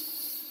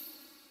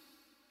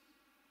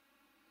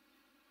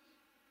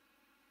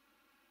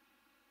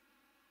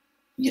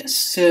 yes,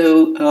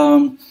 so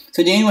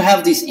then you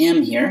have this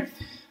m here,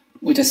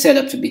 which is set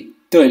up to be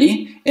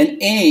 30,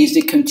 and a is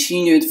the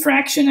continued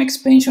fraction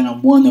expansion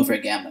of 1 over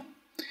gamma.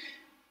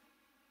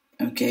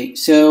 Okay,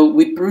 so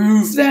we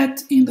prove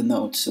that in the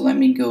notes. So let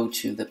me go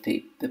to the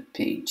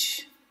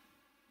page,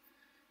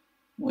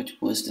 which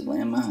was the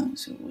lemma.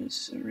 So it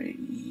was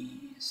already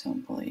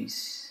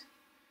someplace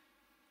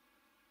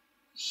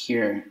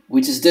here,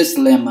 which is this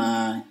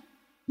lemma.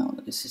 No,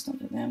 this is not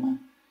the lemma.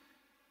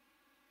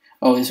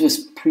 Oh, this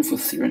was proof of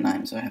theorem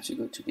 9, so I have to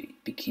go to the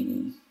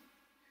beginning.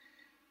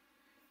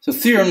 So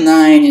theorem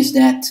 9 is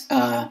that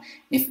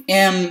if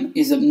M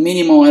is a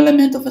minimal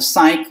element of a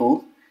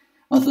cycle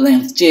of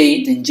length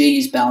J, then J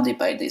is bounded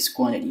by this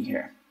quantity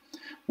here,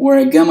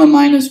 where gamma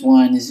minus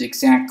 1 is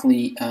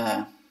exactly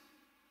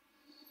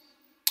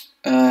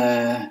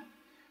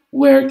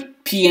where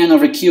Pn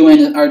over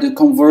Qn are the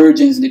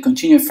convergence, the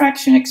continued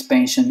fraction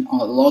expansion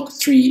of log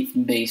 3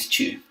 in base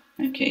 2,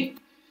 okay,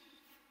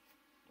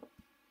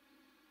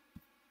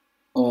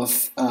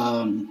 of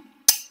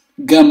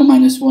gamma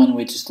minus 1,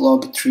 which is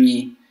log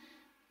 3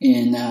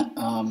 in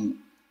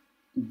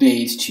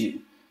base 2.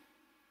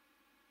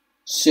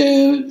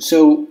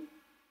 So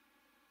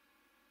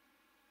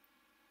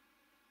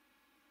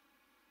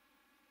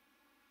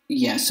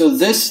yeah, so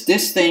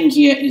this thing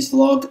here is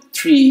log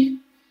 3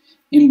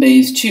 in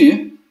base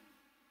 2.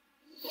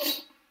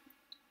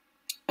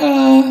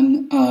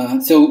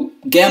 So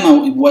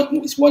gamma,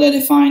 what I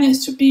define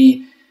as to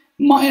be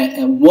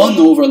 1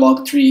 over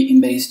log 3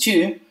 in base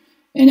 2,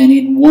 and I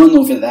need 1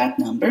 over that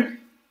number.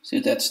 So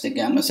that's the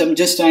gamma. So I'm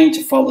just trying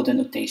to follow the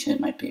notation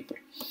in my paper,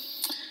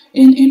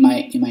 in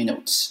my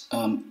notes.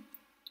 And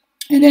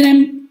then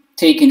I'm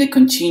taking the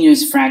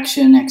continuous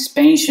fraction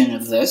expansion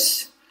of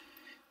this,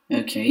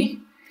 okay.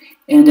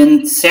 And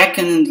then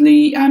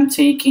secondly, I'm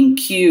taking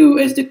Q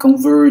as the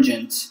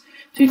convergence.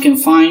 So you can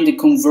find the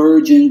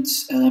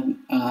convergence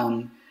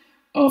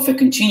of a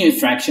continued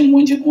fraction.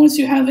 Once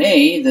you have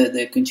A,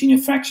 the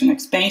continued fraction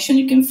expansion,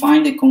 you can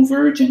find the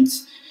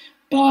convergence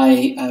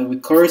by a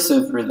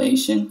recursive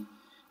relation.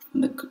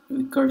 The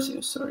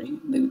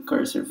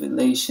recursive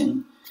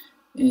relation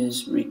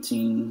is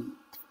written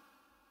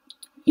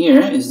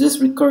here, is this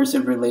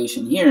recursive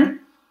relation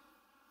here.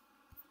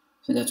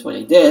 So that's what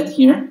I did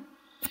here.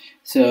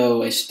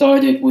 So I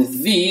started with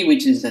V,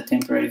 which is the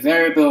temporary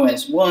variable,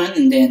 as 1,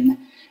 and then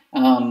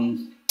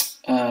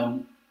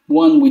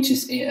 1, which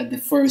is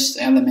the first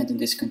element in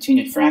this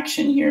continued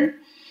fraction here.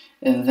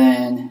 And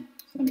then,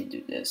 let me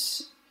do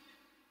this,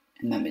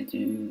 and let me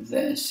do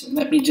this.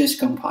 Let me just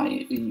compile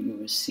it, and you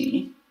will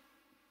see.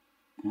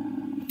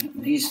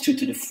 These 2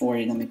 to the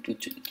 40, let me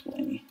put to the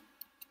 20.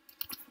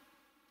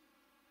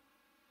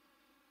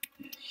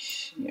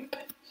 Yep.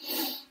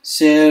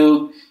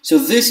 So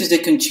this is the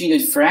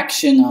continued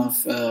fraction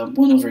of 1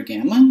 over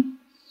gamma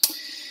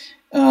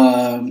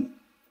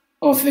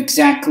of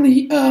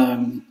exactly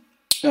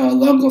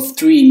log of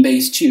 3 in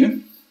base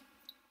 2,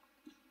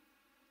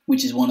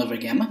 which is 1 over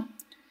gamma.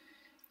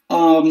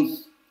 And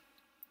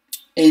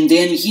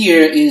then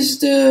here is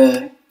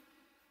the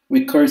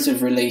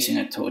recursive relation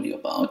I told you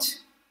about.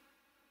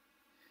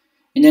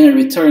 And then I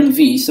return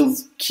V. So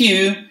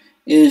Q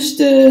is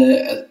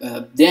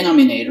the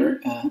denominator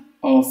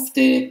of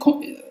the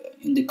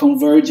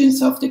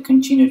convergence of the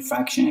continued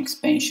fraction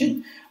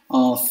expansion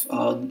of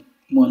 1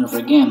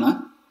 over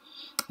gamma.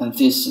 And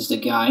this is the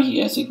guy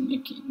here, so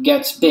it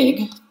gets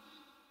big.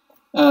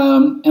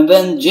 And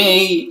then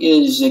J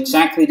is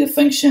exactly the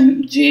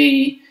function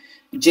J.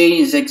 J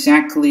is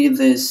exactly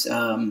this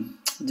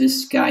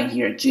this guy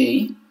here,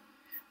 J,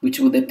 which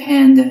will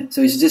depend,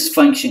 so it's this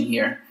function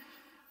here,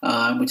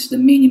 which is the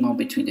minimum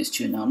between these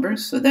two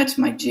numbers. So that's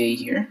my J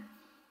here.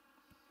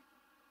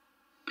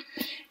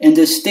 And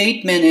the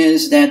statement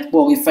is that,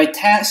 well, if I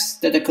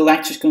test that the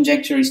Collatz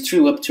conjecture is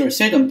true up to a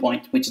certain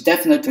point, which is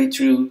definitely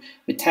true,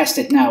 we test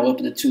it now up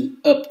to 2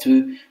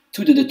 to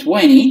the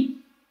 20,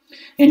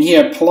 and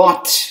here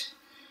plot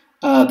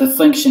the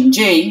function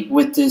J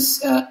with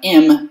this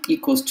M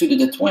equals 2 to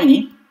the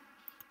 20,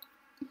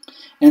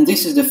 and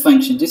this is the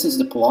function, this is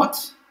the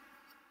plot,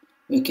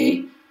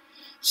 okay?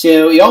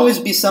 So it always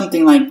be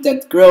something like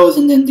that grows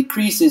and then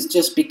decreases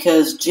just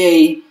because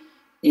J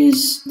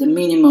is the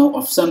minimum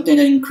of something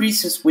that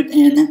increases with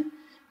n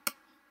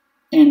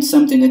and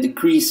something that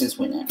decreases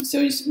with n.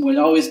 So it will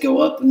always go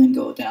up and then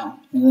go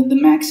down. And then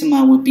the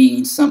maxima would be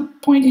in some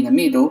point in the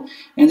middle.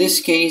 In this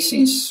case,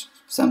 is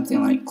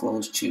something like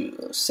close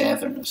to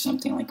 7 or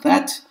something like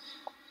that.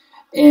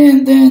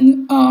 And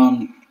then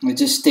I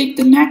just take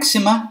the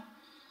maxima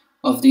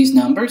of these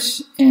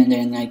numbers, and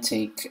then I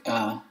take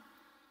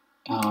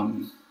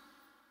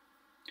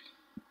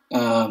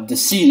the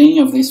ceiling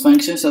of these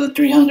functions, so the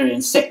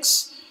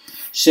 306.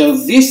 So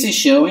this is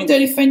showing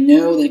that if I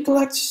know that the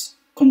Collatz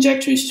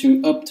conjecture is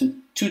true up to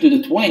 2 to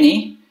the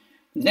 20,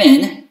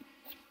 then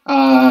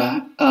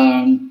the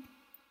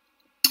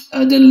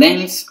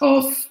length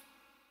of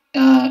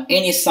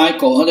any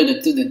cycle other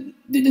than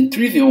the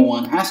trivial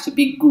one has to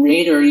be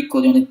greater or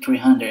equal to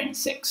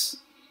 306.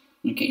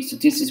 Okay, so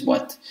this is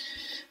what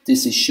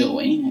this is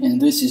showing, and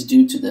this is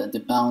due to the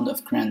bound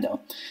of Crandall.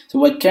 So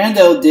what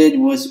Crandall did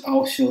was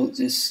also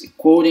this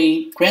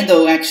quoting.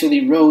 Crandall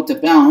actually wrote the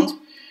bound,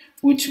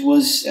 which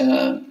was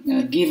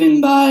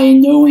given by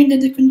knowing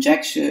that the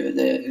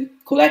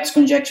Collatz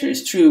conjecture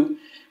is true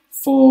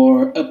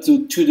for up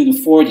to 2 to the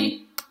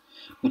 40,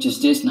 which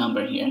is this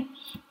number here.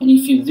 And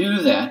if you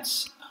do that,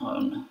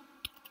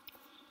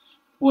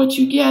 what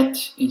you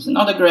get is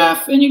another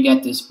graph, and you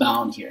get this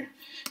bound here.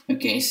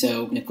 Okay,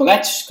 so the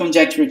Collatz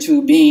conjecture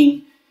 2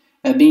 being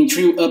being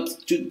true up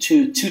to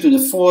 2 to the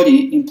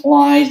 40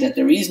 implies that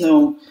there is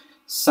no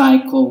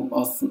cycle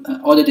of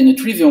other than a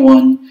trivial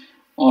one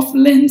of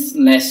length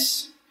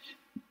less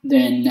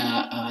than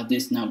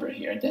this number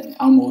here, then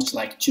almost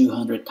like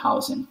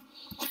 200,000.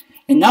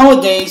 And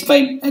nowadays,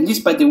 at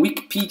least by the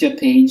Wikipedia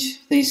page,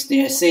 they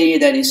say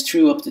that it's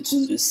true up to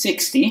 2 to the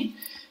 60.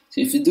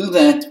 So if you do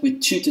that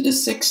with 2 to the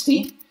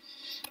 60,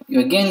 you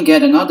again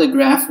get another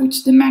graph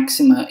which the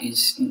maxima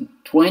is in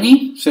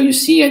 20. So you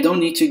see I don't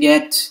need to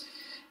get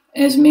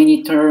as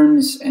many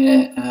terms,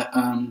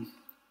 too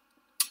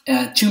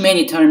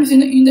many terms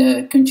in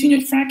the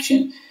continued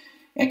fraction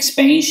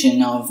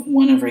expansion of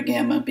 1 over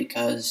gamma,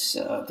 because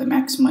the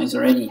maxima is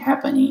already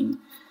happening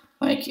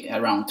like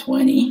around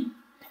 20.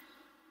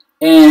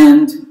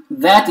 And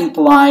that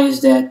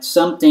implies that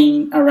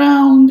something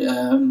around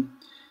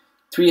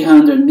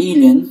 300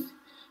 million,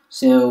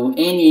 so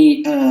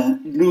any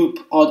loop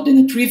other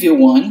than a trivial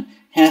one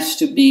has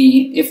to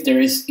be, if there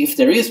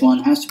is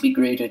one, has to be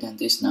greater than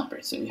this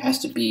number. So it has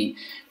to be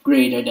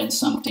greater than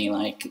something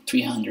like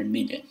 300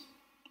 million.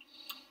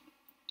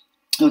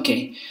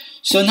 Okay,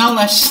 so now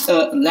let's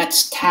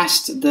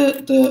test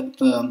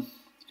the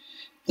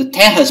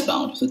Tejas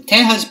bound. So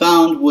Tejas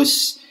bound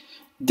was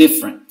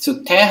different. So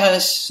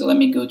Tejas, so let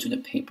me go to the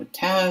paper.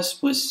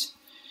 Tejas was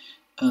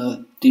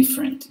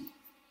different.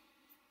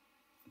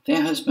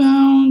 Tejas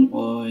bound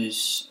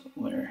was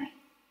where?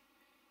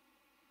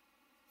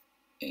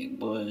 It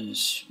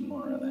was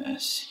more or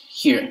less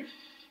here.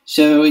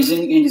 So it's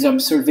in his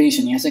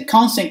observation. As a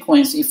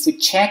consequence, if we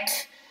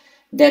check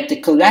that the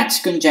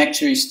Collatz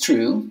conjecture is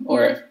true,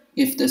 or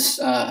if this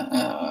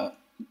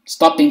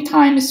stopping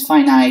time is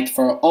finite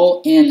for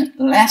all n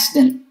less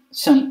than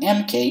some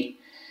mk,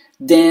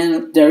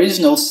 then there is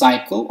no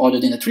cycle other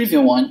than a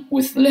trivial one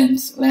with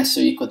length less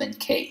or equal than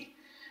k.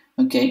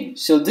 Okay,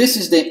 so this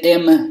is the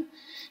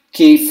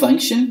mk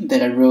function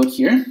that I wrote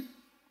here.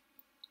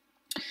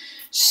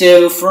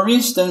 So for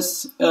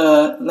instance,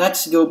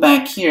 let's go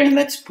back here and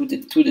let's put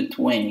it to the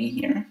 20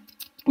 here,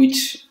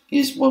 which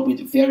is what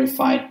we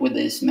verified with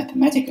this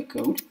Mathematica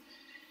code.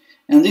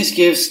 And this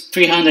gives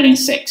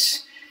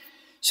 306.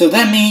 So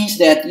that means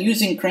that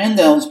using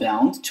Crandall's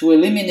bound to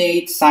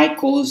eliminate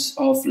cycles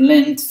of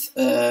length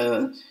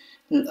up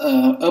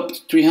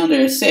to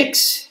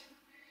 306,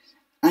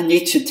 I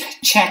need to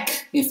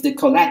check if the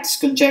Collatz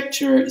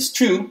conjecture is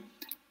true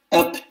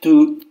up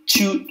to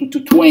 2 to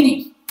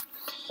 20.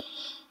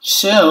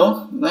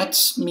 So let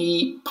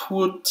me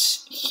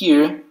put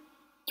here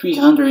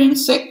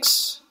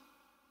 306.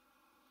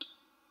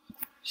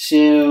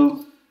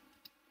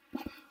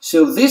 So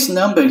this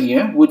number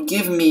here would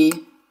give me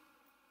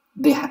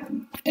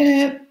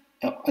a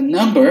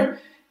number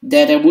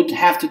that I would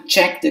have to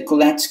check the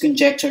Collatz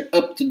conjecture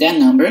up to that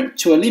number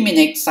to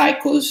eliminate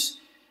cycles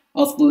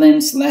of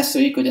length less or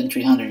equal than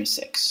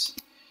 306.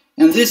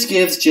 And this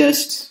gives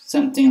just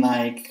something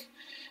like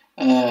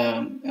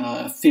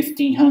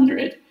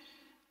 1500,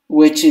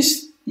 which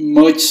is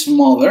much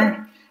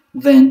smaller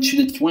than 2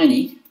 to the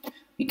 20.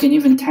 You can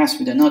even test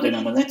with another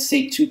number. Let's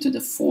say 2 to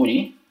the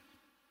 40.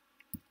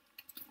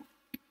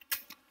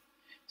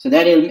 So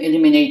that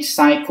eliminates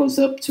cycles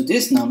up to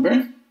this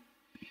number.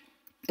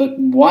 But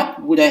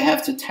what would I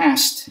have to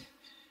test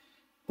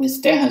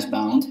with Tejas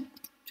bound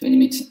to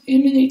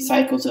eliminate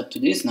cycles up to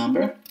this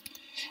number?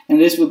 And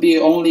this would be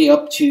only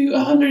up to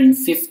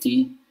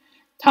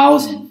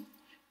 150,000,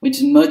 which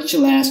is much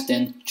less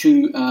than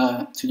 2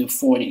 to the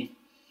 40.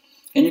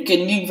 And you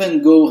can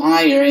even go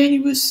higher and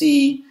you will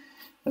see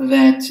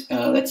that,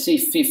 let's say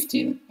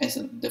 50 as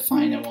the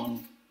final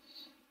one.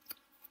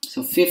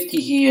 So 50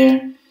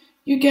 here,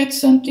 you get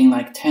something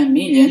like 10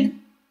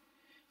 million.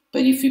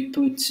 But if you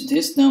put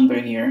this number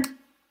here,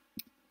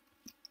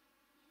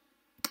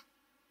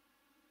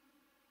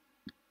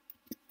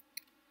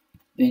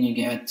 then you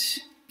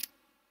get,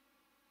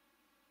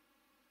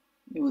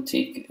 it will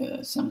take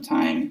some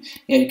time.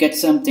 Yeah, you get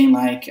something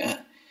like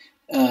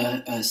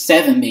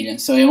 7 million.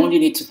 So I only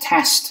need to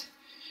test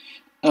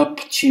up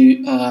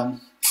to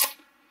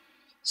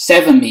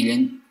 7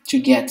 million to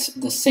get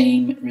the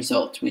same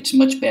result, which is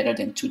much better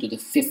than 2 to the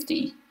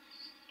 50.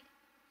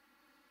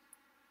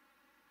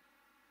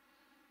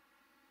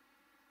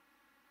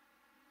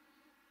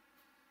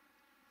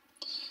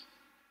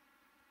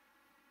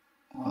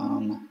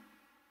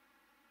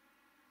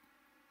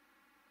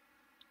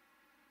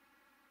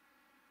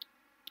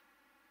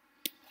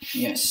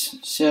 Yes,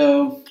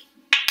 so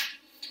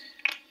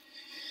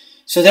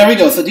there we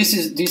go. So this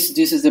is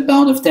the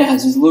bound of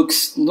Tejas. It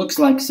looks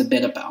like it's a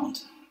better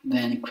bound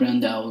than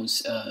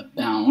Crandall's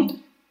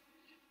bound.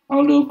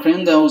 Although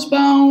Crandall's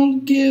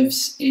bound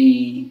gives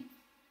a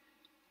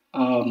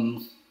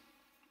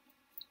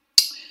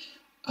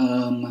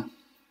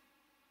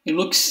it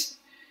looks,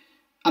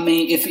 I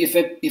mean,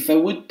 if I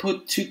would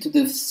put 2 to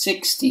the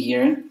 60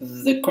 here,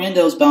 the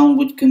Crandall's bound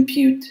would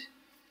compute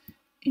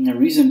in a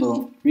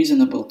reasonable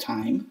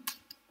time,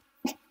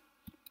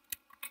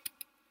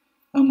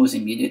 almost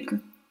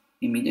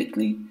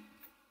immediately,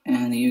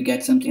 and you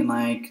get something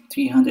like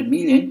 300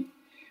 million.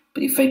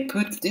 But if I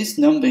put this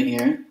number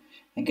here,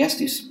 I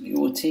guess it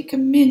will take a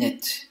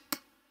minute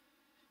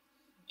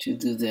to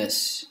do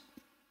this.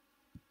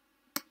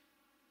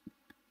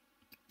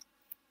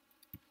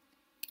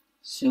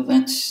 So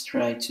let's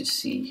try to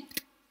see.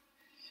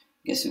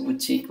 I guess it would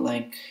take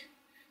like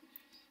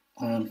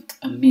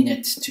a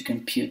minute to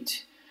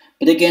compute.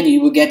 But again,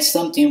 you will get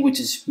something which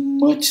is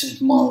much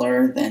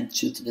smaller than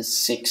 2 to the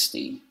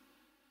 60.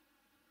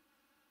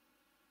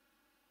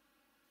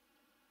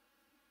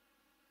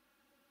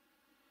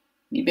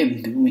 Maybe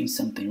I'm doing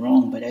something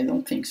wrong, but I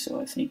don't think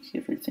so. I think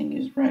everything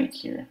is right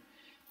here.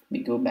 Let me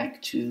go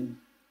back to,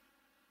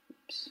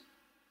 oops,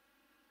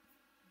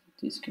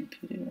 this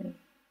computer.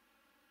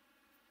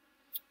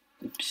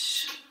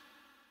 Oops.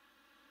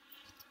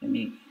 Let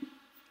me,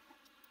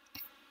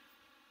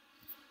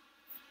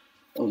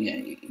 oh yeah,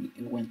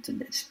 it went to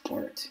this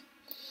part.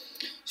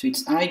 So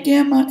it's I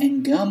gamma,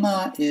 and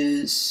gamma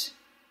is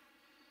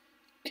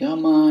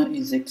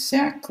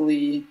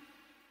exactly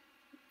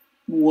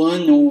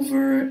 1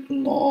 over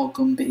log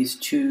on base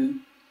 2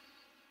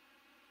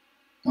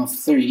 of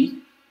 3,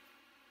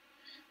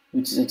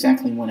 which is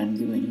exactly what I'm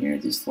doing here.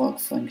 This log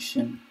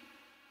function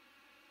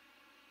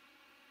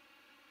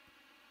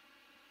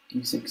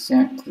is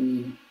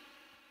exactly,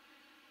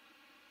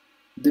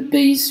 the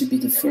base should be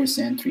the first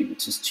entry,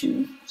 which is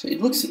 2. So it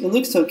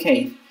looks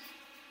okay.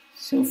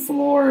 So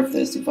floor of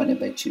this divided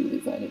by 2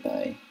 divided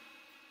by,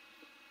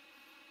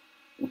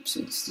 oops,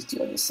 it's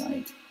the other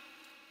side.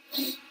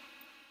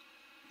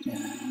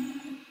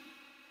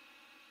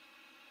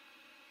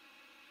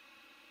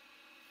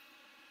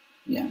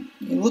 Yeah,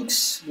 it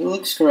looks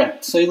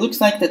correct. So it looks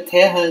like the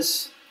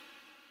Terra's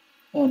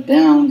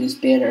bound is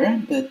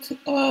better, but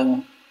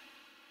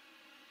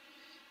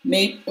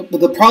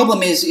the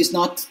problem is it's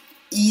not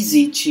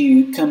easy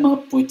to come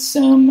up with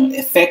some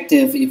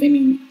effective,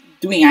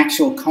 doing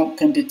actual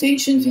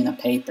computations in a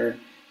paper,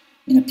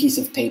 in a piece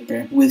of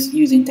paper with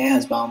using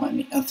Terra's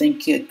bound. I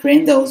think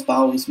Grendel's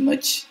bound is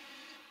much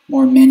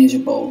more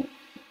manageable,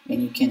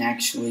 and you can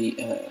actually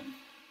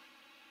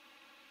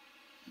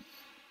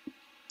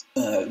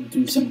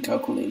do some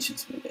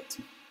calculations with it.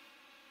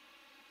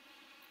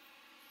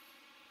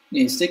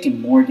 Yeah, it's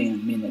taking more than a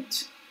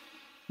minute,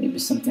 maybe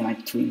something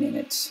like 3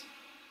 minutes.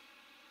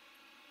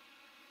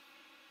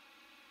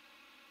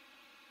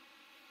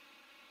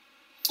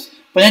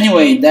 But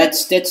anyway,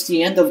 that's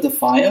the end of the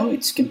file.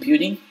 It's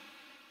computing,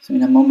 so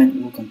in a moment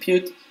it will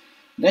compute.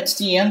 That's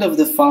the end of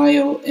the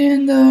file,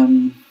 and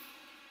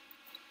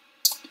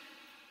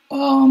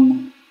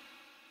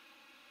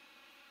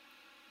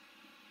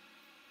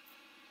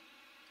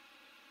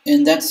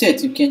and that's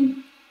it. You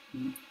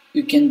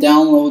can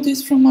download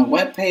this from my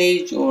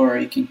webpage, or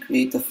you can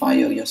create the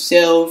file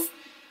yourself.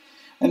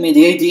 I mean,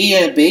 the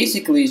idea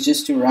basically is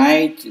just to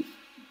write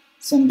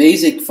some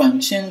basic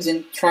functions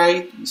and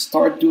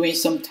start doing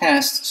some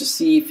tests to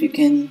see if you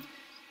can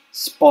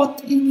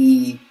spot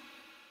any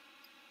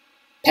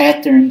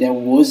pattern that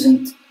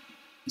wasn't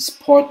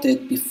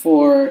spotted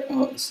before,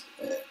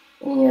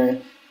 or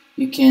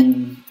you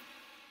can,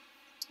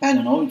 I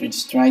don't know,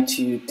 just try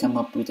to come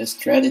up with a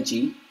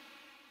strategy.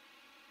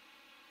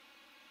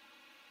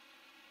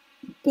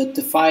 But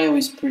the file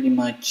is pretty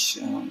much,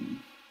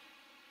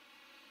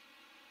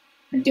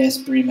 I guess,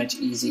 pretty much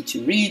easy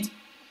to read.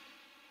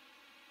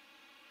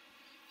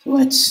 So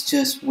let's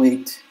just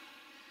wait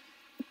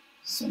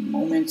some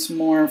moments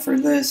more for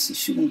this. It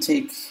shouldn't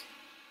take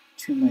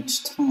too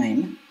much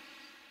time.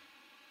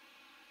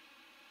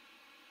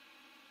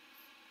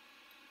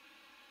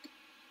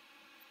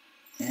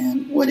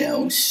 And what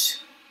else?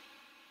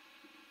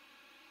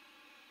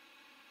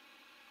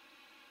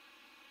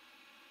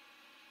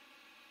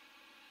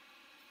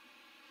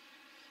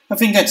 I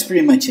think that's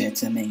pretty much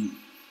it. I mean,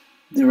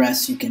 the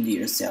rest you can do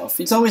yourself.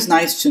 It's always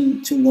nice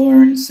to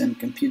learn some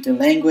computer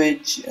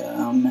language.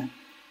 In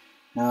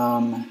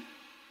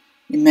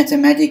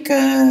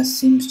Mathematica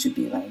seems to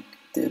be like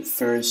the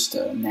first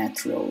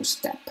natural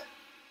step.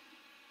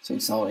 So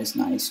it's always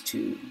nice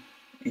to,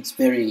 it's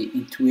very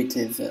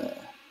intuitive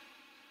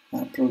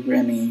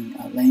programming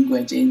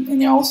language,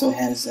 and it also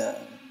has a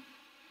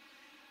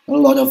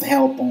lot of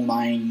help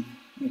online.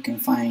 You can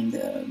find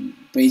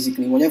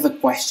basically whatever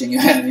question you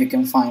have, you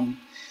can find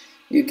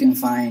it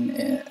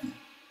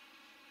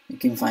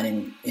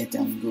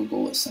on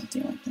Google or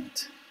something like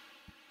that.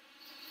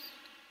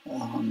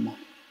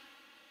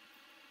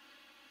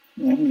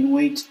 Let me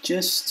wait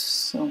just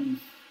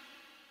some.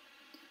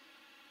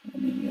 I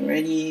mean,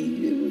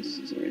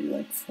 it's already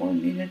like 4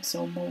 minutes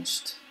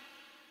almost.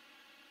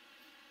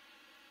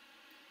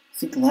 I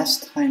think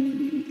last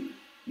time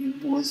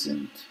it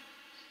wasn't.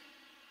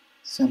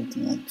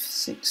 Something like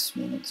 6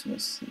 minutes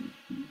was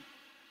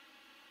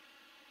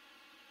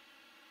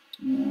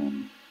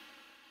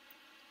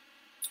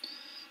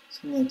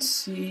so let's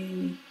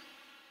see.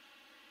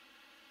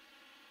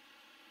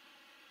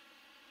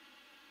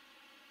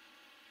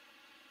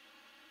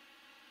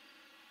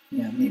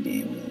 Yeah,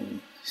 maybe I will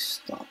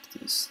stop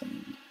this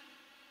thing.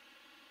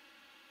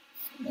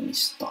 Let me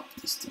stop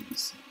this thing.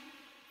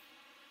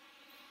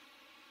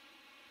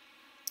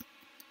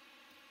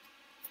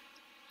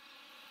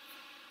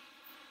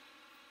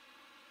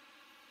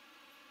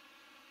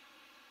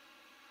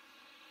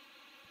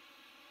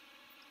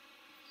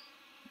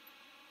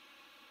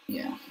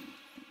 yeah,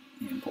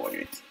 import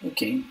it.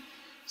 Okay,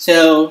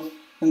 so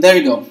and there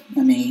you go.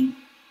 I mean,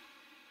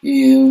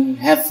 you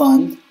have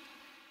fun,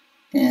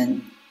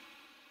 and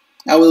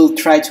I will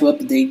try to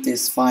update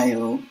this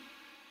file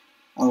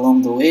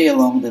along the way,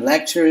 along the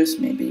lectures.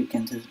 Maybe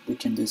we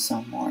can do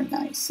some more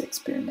nice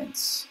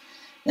experiments.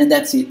 And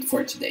that's it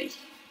for today.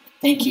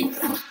 Thank you.